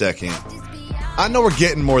 wait a second. I know we're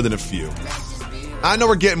getting more than a few.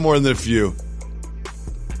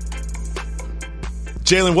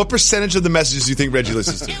 Jalen, what percentage of the messages do you think Reggie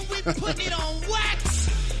listens to?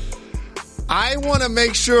 I want to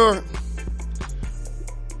make sure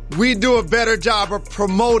we do a better job of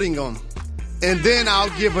promoting them, and then I'll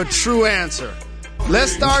give a true answer.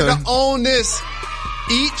 Let's start to own this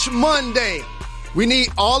each Monday. We need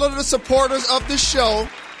all of the supporters of the show.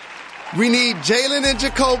 We need Jalen and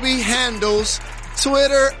Jacoby handles,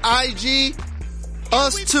 Twitter, IG,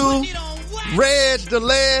 us two, Reg, the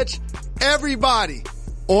Ledge, everybody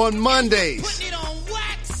on Mondays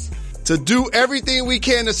to do everything we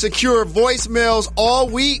can to secure voicemails all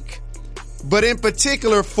week, but in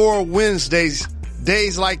particular for Wednesdays,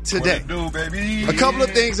 days like today. A couple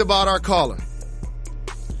of things about our caller.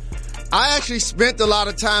 I actually spent a lot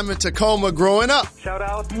of time in Tacoma growing up. Shout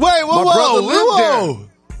out. Wait, whoa.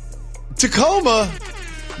 Tacoma?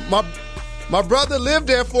 My brother lived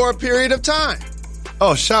there for a period of time.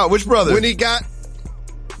 Oh, shout. Which brother? When he got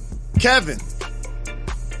Kevin,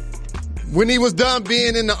 when he was done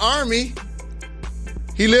being in the Army,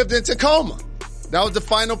 he lived in Tacoma. That was the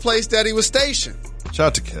final place that he was stationed. Shout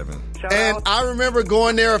out to Kevin. And I remember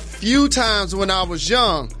going there a few times when I was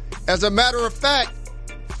young. As a matter of fact,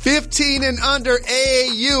 15 and under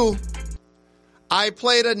AAU, I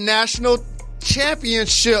played a national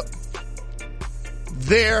championship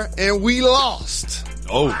there, and we lost.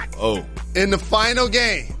 Oh. In the final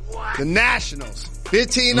game. The Nationals.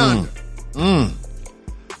 15 under.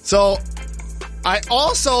 So, I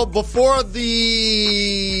also, before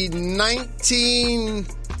the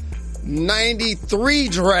 1993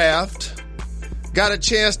 draft, got a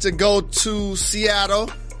chance to go to Seattle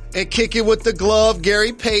and kick it with the glove,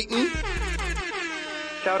 Gary Payton.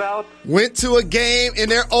 Shout out. Went to a game in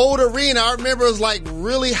their old arena. I remember it was like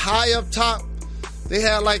really high up top. They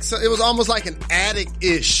had like, it was almost like an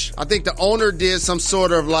attic-ish. I think the owner did some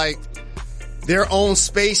sort of like their own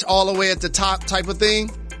space all the way at the top type of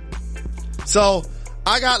thing. So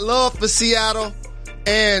I got love for Seattle,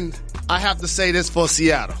 and I have to say this for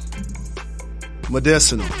Seattle.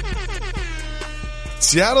 Medicinal.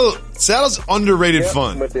 Seattle's underrated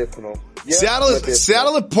fun. Medicinal. Yep,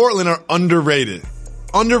 Seattle and Portland are underrated.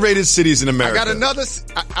 Underrated cities in America. I got another.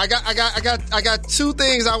 I got two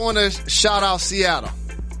things I want to shout out Seattle.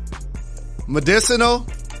 Medicinal.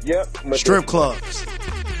 Yep. Medicinal. Strip clubs.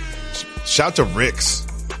 Shout to Rick's.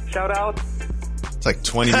 Shout out. It's like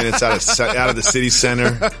 20 minutes out of the city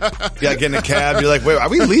center. Yeah, get in a cab. You're like, wait, are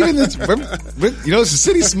we leaving this? You know, the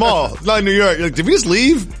city's small. It's not New York. You're like, did we just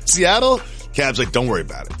leave Seattle? Cab's like, don't worry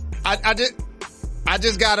about it. I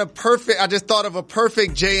just thought of a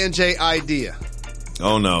perfect J&J idea.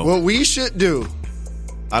 Oh no. What we should do.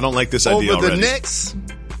 I don't like this idea over already. The next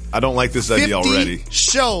I don't like this idea already. 50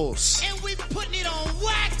 shows. And we putting it on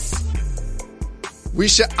wax. We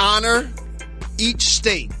should honor each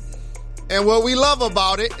state. And what we love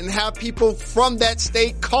about it, and have people from that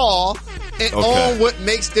state call and own what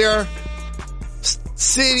makes their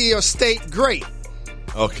city or state great.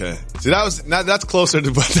 Okay. See, that's closer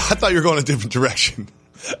to, but I thought you were going a different direction.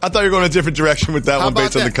 I thought you were going a different direction with that one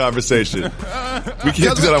based on the conversation. We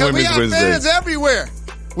can't do that on Women's Wednesday. We have fans everywhere.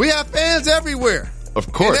 We have fans everywhere.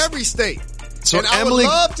 Of course. In every state. So and I would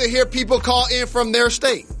love to hear people call in from their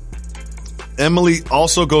state. Emily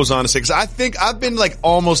also goes on to say, because I think I've been like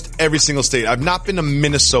almost every single state. I've not been to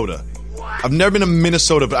Minnesota. I've never been to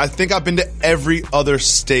Minnesota, but I think I've been to every other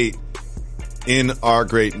state in our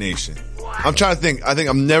great nation. I'm trying to think. I think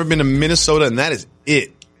I've never been to Minnesota, and that is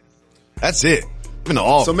it. That's it. I've been to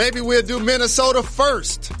all. So maybe we'll do Minnesota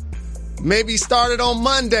first. Maybe start it on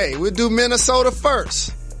Monday. We'll do Minnesota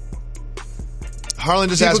first. Harlan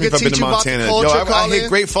just asked me if I've been to Montana. Yo, I hate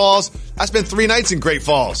Great Falls. I spent 3 nights in Great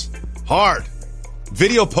Falls. Hard.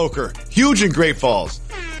 Video poker. Huge in Great Falls.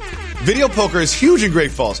 Video poker is huge in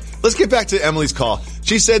Great Falls. Let's get back to Emily's call.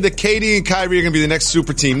 She said that KD and Kyrie are going to be the next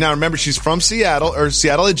super team. Now, remember, she's from Seattle, or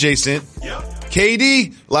Seattle adjacent. Yep.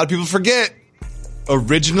 KD, a lot of people forget,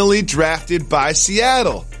 originally drafted by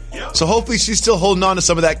Seattle. Yep. So hopefully she's still holding on to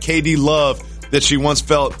some of that KD love that she once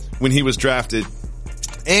felt when he was drafted.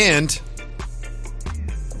 And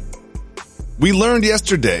we learned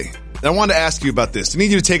yesterday, and I wanted to ask you about this. I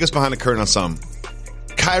need you to take us behind the curtain on something.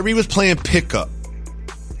 Kyrie was playing pickup,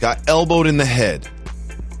 got elbowed in the head.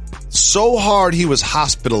 So hard he was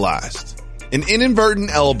hospitalized. An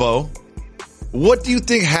inadvertent elbow. What do you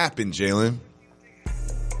think happened, Jalen?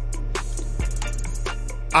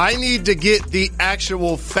 I need to get the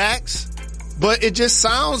actual facts, but it just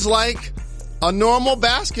sounds like a normal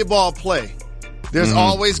basketball play. There's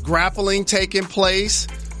always grappling taking place.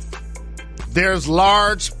 There's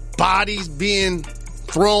large bodies being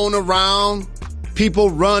thrown around. People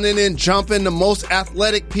running and jumping, the most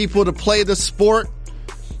athletic people to play the sport.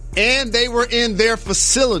 And they were in their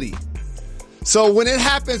facility. So when it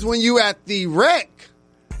happens when you at the rec,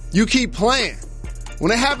 you keep playing.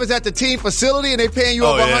 When it happens at the team facility and they paying you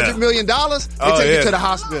over $100 million, they take you to the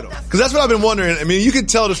hospital. Because that's what I've been wondering. I mean, you can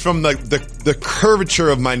tell just from the curvature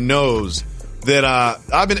of my nose that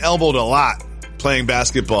I've been elbowed a lot playing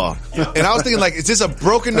basketball. And I was thinking, like, is this a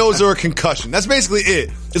broken nose or a concussion? That's basically it.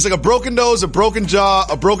 It's like a broken nose, a broken jaw,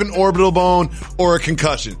 a broken orbital bone, or a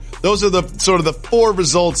concussion. Those are the sort of the 4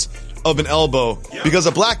 results of an elbow. Because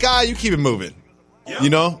a black eye, you keep it moving. You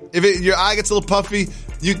know? If your eye gets a little puffy,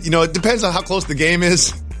 you know, it depends on how close the game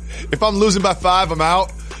is. If I'm losing by 5, I'm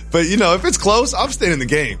out. But, you know, if it's close, I'm staying in the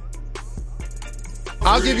game.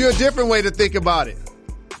 I'll give you a different way to think about it.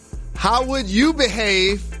 How would you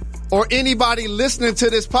behave, or anybody listening to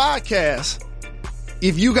this podcast,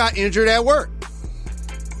 if you got injured at work?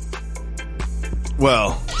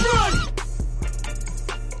 Well,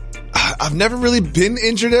 I've never really been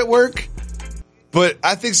injured at work, but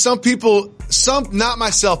I think some people, not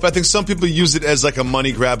myself, but I think some people use it as like a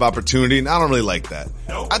money grab opportunity, and I don't really like that.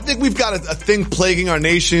 I think we've got a thing plaguing our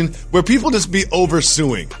nation where people just be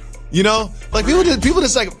oversuing. You know? Like people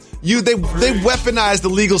just like, they weaponize the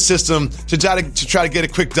legal system to try to get a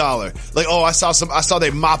quick dollar. Like, oh, I saw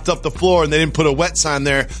they mopped up the floor and they didn't put a wet sign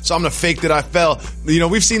there, so I'm gonna fake that I fell. You know,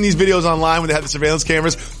 we've seen these videos online when they have the surveillance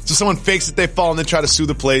cameras. So someone fakes that they fall and then try to sue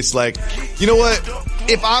the place. Like, you know what?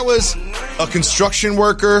 If I was a construction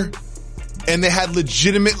worker and they had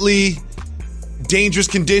legitimately dangerous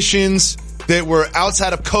conditions that were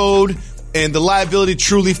outside of code and the liability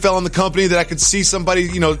truly fell on the company, that I could see somebody,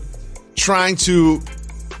 you know, trying to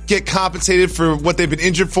get compensated for what they've been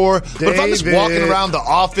injured for. But if I'm just walking around the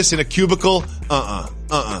office in a cubicle,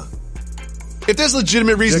 If there's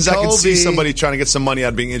legitimate reasons, I can see somebody trying to get some money out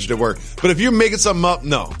of being injured at work. But if you're making something up,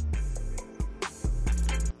 no.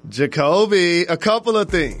 Jacoby, a couple of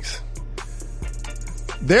things.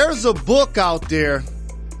 There's a book out there.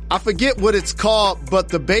 I forget what it's called, but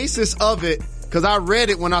the basis of it, because I read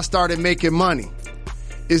it when I started making money,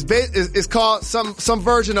 is called some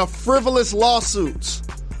version of frivolous lawsuits,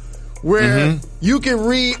 where you can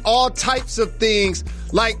read all types of things.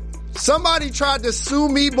 Like, somebody tried to sue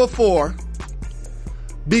me before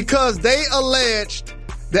because they alleged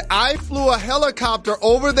that I flew a helicopter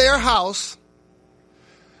over their house.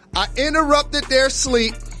 I interrupted their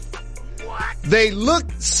sleep. They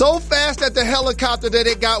looked so fast at the helicopter that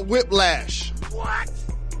it got whiplash.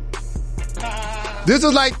 This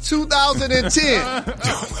is like 2010.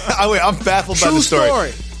 Wait, I'm baffled by the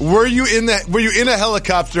story. Were you in a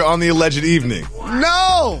helicopter on the alleged evening?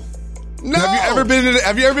 No. Have you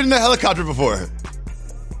ever been in a helicopter before?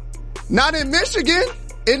 Not in Michigan.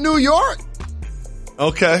 In New York.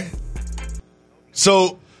 Okay.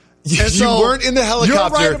 So you weren't in the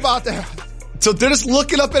helicopter. You're right about that. So they're just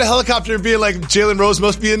looking up at a helicopter and being like, Jalen Rose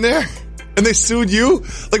must be in there? And they sued you?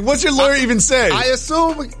 Like, what's your lawyer even say? I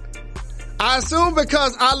assume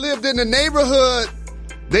because I lived in the neighborhood,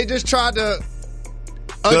 they just tried to,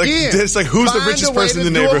 it's like, who's the richest person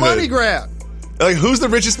in the neighborhood? Do a money grab. Like, who's the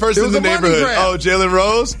richest person in the neighborhood? Oh, Jalen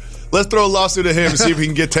Rose? Let's throw a lawsuit at him and see if we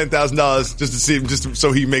can get $10,000 just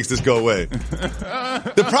so he makes this go away.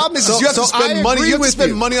 The problem is you have to spend money. You have to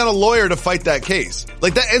spend money on a lawyer to fight that case.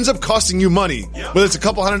 Like, that ends up costing you money. Whether it's a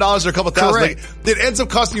couple $100s or a couple thousand. Like, it ends up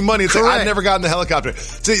costing you money. It's like, I've never gotten the helicopter.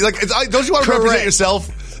 So, like, don't you want to represent yourself?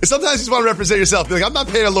 Sometimes you just want to represent yourself. Be like, I'm not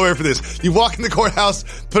paying a lawyer for this. You walk in the courthouse,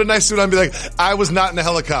 put a nice suit on, and be like, I was not in a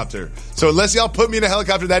helicopter. So unless y'all put me in a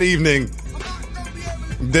helicopter that evening,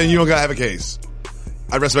 then you don't gotta have a case.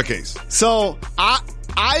 I rest my case. So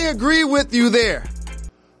I agree with you there,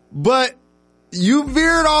 but you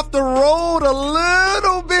veered off the road a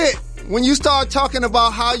little bit when you start talking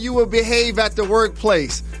about how you would behave at the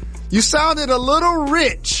workplace. You sounded a little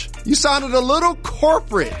rich. You sounded a little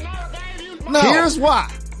corporate. No. Here's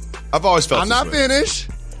why. I've always felt I'm not finished.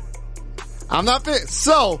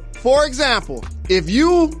 So, for example, if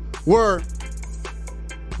you were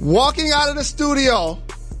walking out of the studio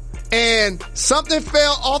and something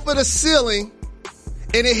fell off of the ceiling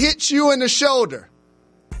and it hit you in the shoulder,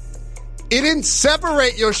 it didn't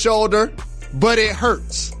separate your shoulder, but it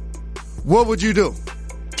hurts. What would you do?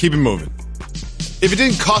 Keep it moving. If it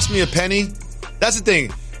didn't cost me a penny, that's the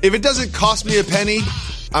thing. If it doesn't cost me a penny,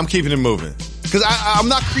 I'm keeping it moving. Because I'm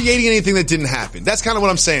not creating anything that didn't happen. That's kind of what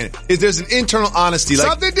I'm saying. Is there's an internal honesty.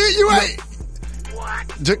 Something did you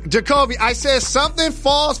Jacoby, I said something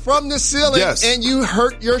falls from the ceiling and you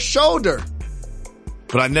hurt your shoulder.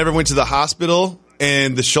 But I never went to the hospital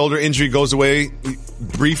and the shoulder injury goes away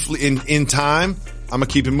briefly in time. I'm going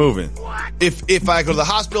to keep it moving. If I go to the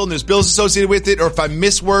hospital and there's bills associated with it, or if I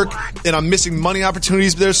miss work and I'm missing money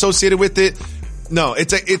opportunities that are associated with it, no,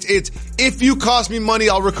 it's if you cost me money,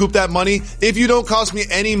 I'll recoup that money. If you don't cost me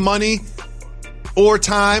any money or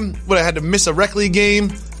time, I had to miss a rec league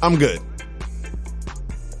game, I'm good.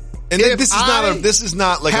 And this is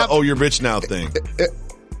not like you're rich now thing.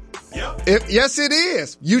 Yes, it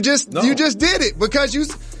is. You just did it because you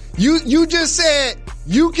just said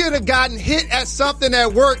you could have gotten hit at something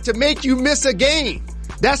at work to make you miss a game.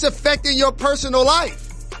 That's affecting your personal life.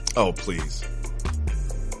 Oh, please.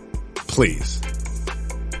 Please.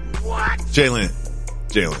 What? Jalen.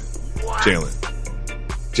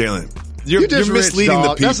 You're misleading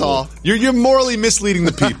the people. That's all. You're morally misleading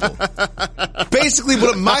the people. Basically,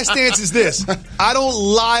 my stance is this. I don't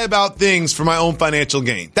lie about things for my own financial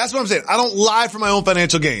gain. That's what I'm saying. I don't lie for my own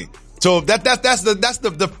financial gain. So that's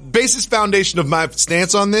the basis foundation of my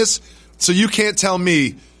stance on this. So you can't tell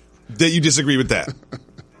me that you disagree with that.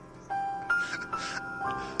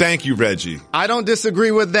 Thank you, Reggie. I don't disagree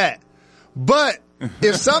with that. But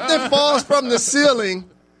if something falls from the ceiling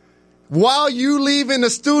while you leave in the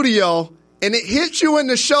studio and it hits you in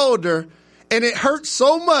the shoulder and it hurts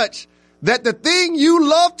so much that the thing you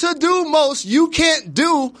love to do most you can't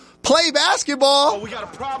do, play basketball. Oh, we got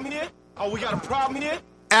a problem here?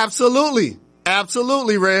 Absolutely.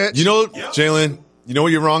 Absolutely, Reg. You know, Jalen, you know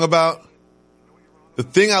what you're wrong about? The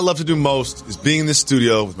thing I love to do most is being in the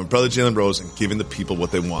studio with my brother Jalen Rose and giving the people what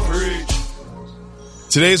they want.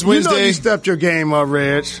 Today's Wednesday. You know you stepped your game up,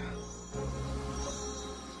 Reg.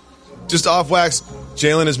 Just off wax,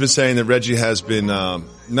 Jalen has been saying that Reggie has been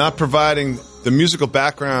not providing the musical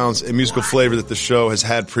backgrounds and musical flavor that the show has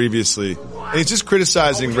had previously. And he's just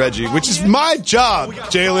criticizing Reggie, which is my job,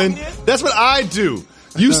 Jalen. That's what I do.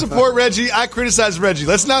 You support Reggie, I criticize Reggie.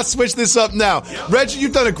 Let's not switch this up now. Reggie,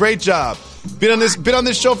 you've done a great job. Been on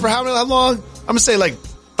this show for how long? I'm gonna say like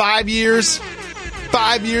 5 years.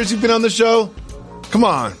 5 years you've been on the show. Come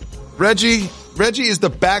on. Reggie is the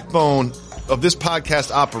backbone of this podcast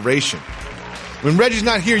operation. When Reggie's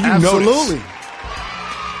not here, you Absolutely. notice.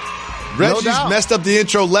 Reggie's messed up the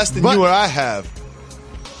intro less than you or I have.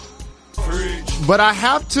 But I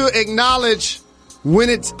have to acknowledge when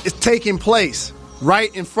it's taking place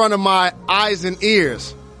right in front of my eyes and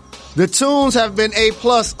ears. The tunes have been A+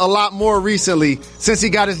 a lot more recently since he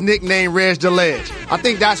got his nickname Reg the Ledge. I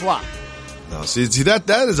think that's why. No, see that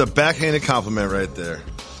is a backhanded compliment right there.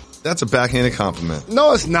 That's a backhanded compliment.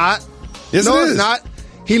 No, it's not. Yes, no, it it's is. not.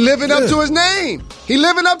 He living up to his name. He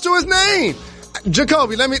living up to his name.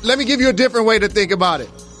 Jacoby, let me give you a different way to think about it.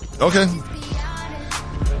 Okay.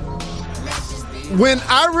 When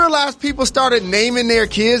I realized people started naming their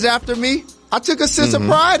kids after me, I took a sense of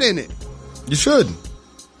pride in it. You should.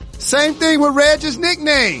 Same thing with Reg's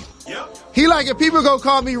nickname. Yep. He like, if people go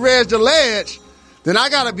call me Reg the Ledge, then I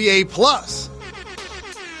gotta be A+.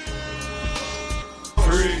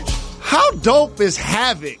 How dope is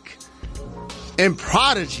Havoc and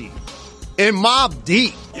Prodigy and Mobb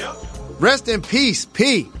Deep? Yep. Rest in peace,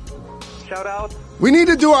 P. Shout out. We need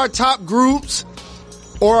to do our top groups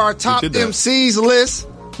or our top MCs list.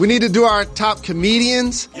 We need to do our top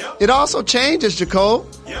comedians. Yep. It also changes, Jacob.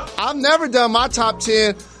 Yep. I've never done my top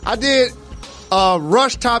 10. I did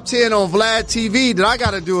Rush top 10 on Vlad TV that I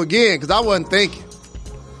got to do again because I wasn't thinking.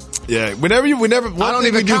 Yeah, one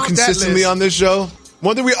thing we do consistently on this show,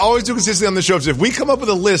 one thing we always do consistently on the show is if we come up with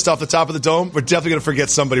a list off the top of the dome, we're definitely going to forget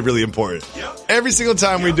somebody really important. Yep. Every single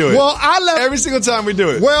time we do it. Well, every single time we do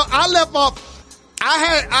it. Well, I left off. I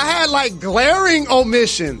had like glaring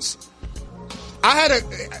omissions. I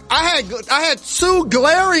had two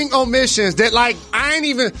glaring omissions that like I ain't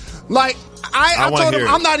even like. I told him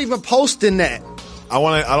I'm not even posting that.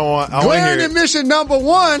 Glaring omission number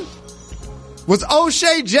one was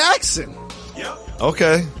O'Shea Jackson.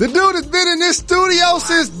 Okay. The dude has been in this studio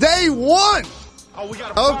since day one.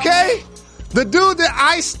 Okay? The dude that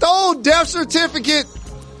I stole death certificate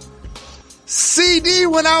CD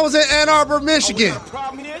when I was in Ann Arbor, Michigan.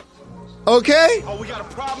 Okay? Oh, we got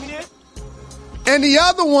a problem here? And the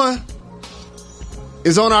other one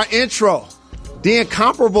is on our intro. The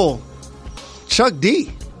incomparable Chuck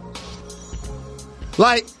D.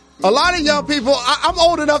 Like, a lot of young people, I'm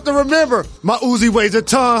old enough to remember, my Uzi weighs a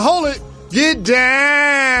ton, hold it, get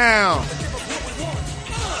down.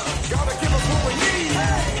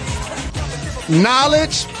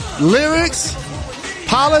 Knowledge, lyrics,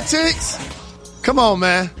 politics. Come on,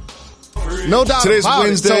 man. No doubt Today's about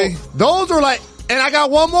Wednesday. it. So those are like, and I got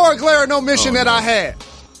one more glaring omission that I had.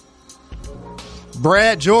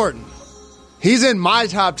 Brad Jordan. He's in my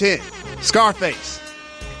top 10. Scarface.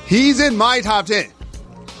 He's in my top 10.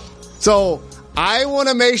 So I want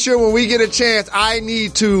to make sure when we get a chance, I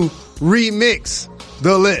need to remix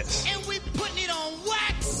the list.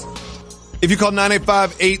 If you call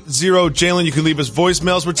 985-80-JALEN, you can leave us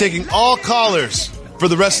voicemails. We're taking all callers for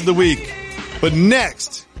the rest of the week. But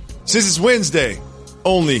next, since it's Wednesday,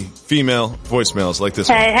 only female voicemails like this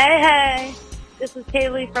one. Hey. This is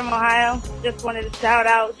Kaylee from Ohio. Just wanted to shout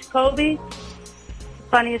out Jacoby,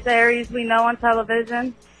 funniest Aries we know on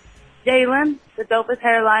television. Jalen, the dopest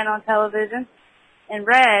hairline on television. And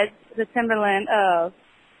Reg, the Timberland of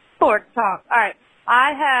sports talk. All right.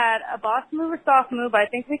 I had a boss move or soft move. I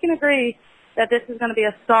think we can agree that this is going to be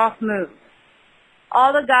a soft move.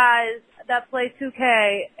 All the guys that play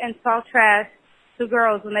 2K and talk trash to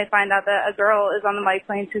girls when they find out that a girl is on the mic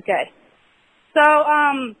playing 2K. So,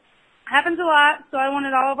 happens a lot, so I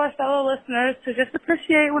wanted all of our fellow listeners to just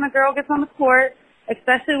appreciate when a girl gets on the court,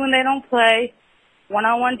 especially when they don't play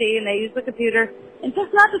one-on-one D and they use the computer, and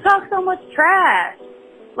just not to talk so much trash.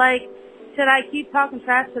 Like, should I keep talking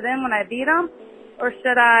trash to them when I beat them? or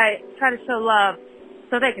should I try to show love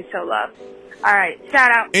so they can show love? All right,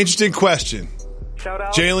 shout out. Interesting question. Shout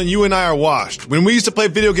out. Jalen, you and I are washed. When we used to play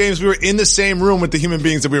video games, we were in the same room with the human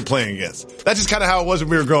beings that we were playing against. That's just kind of how it was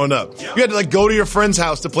when we were growing up. Yep. You had to like go to your friend's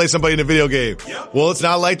house to play somebody in a video game. Yep. Well, it's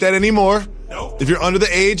not like that anymore. Nope. If you're under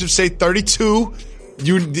the age of, say, 32,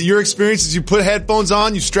 your experience is you put headphones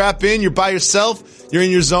on, you strap in, you're by yourself, you're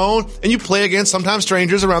in your zone, and you play against sometimes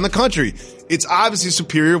strangers around the country. It's obviously a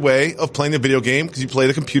superior way of playing the video game because you play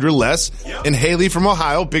the computer less. Yep. And Haley from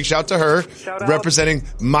Ohio, big shout to her, representing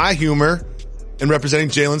my humor and representing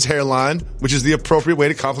Jalen's hairline, which is the appropriate way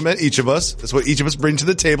to compliment each of us. That's what each of us bring to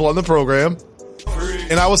the table on the program.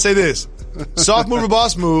 And I will say this, soft move or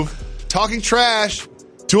boss move, talking trash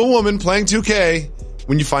to a woman playing 2K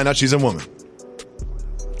when you find out she's a woman.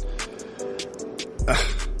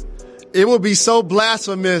 It would be so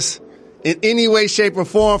blasphemous in any way, shape, or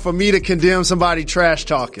form for me to condemn somebody trash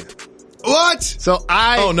talking. What? So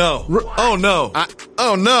Oh no.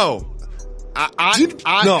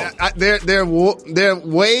 There are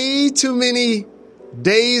way too many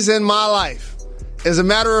days in my life. As a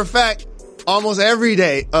matter of fact, almost every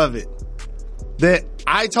day of it that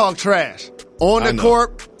I talk trash on the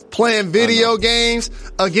court, playing video games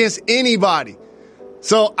against anybody.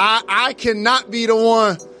 So I cannot be the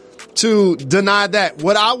one to deny that.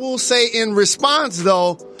 What I will say in response,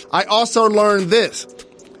 though, I also learned this.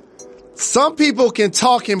 Some people can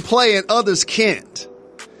talk and play and others can't.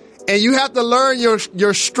 And you have to learn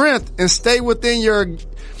your strength and stay within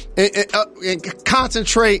and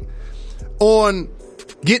concentrate on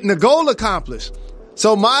getting the goal accomplished.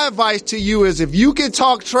 So my advice to you is if you can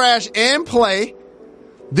talk trash and play,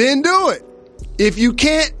 then do it. If you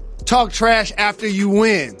can't, talk trash after you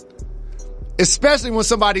win. Especially when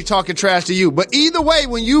somebody talking trash to you. But either way,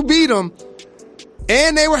 when you beat them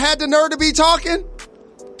and they had the nerve to be talking,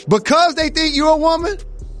 because they think you're a woman,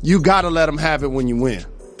 you gotta let them have it when you win.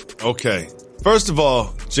 Okay. First of all,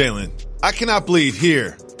 Jalen, I cannot believe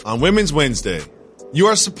here on Women's Wednesday, you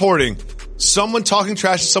are supporting someone talking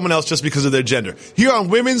trash to someone else just because of their gender. Here on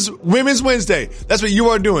Women's Wednesday, that's what you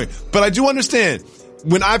are doing. But I do understand.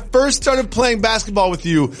 When I first started playing basketball with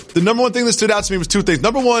you, the number one thing that stood out to me was two things.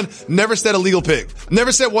 Number one, never said a legal pick.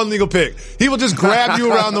 Never said one legal pick. He will just grab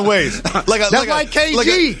you around the waist. That's like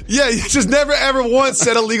KG. Yeah, he just never ever once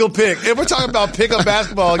said a legal pick. And we're talking about pickup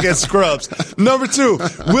basketball against scrubs. Number two,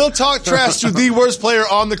 we'll talk trash to the worst player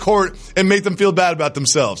on the court and make them feel bad about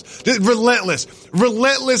themselves.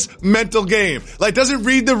 Relentless mental game. Like, doesn't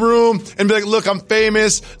read the room and be like, look, I'm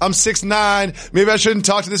famous. I'm 6'9". Maybe I shouldn't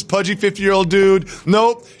talk to this pudgy 50-year-old dude.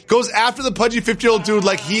 Nope. Goes after the pudgy 50-year-old dude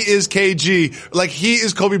like he is KG, like he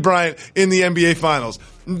is Kobe Bryant in the NBA Finals.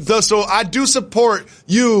 So I do support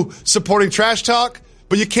you supporting trash talk,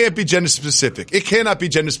 but you can't be gender specific. It cannot be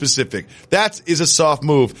gender specific. That is a soft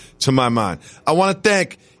move to my mind. I want to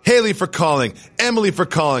thank Haley for calling, Emily for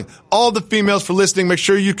calling, all the females for listening. Make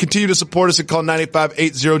sure you continue to support us and call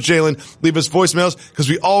 98580-JALEN. Leave us voicemails because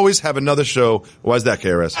we always have another show. Why is that,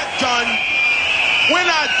 KRS? We're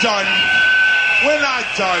not done. We're not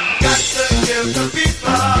done. Got to give the people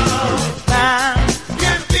time.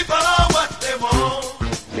 Give people what they want.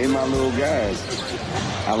 They my little guys.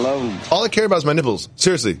 I love them. All I care about is my nipples.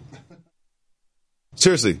 Seriously.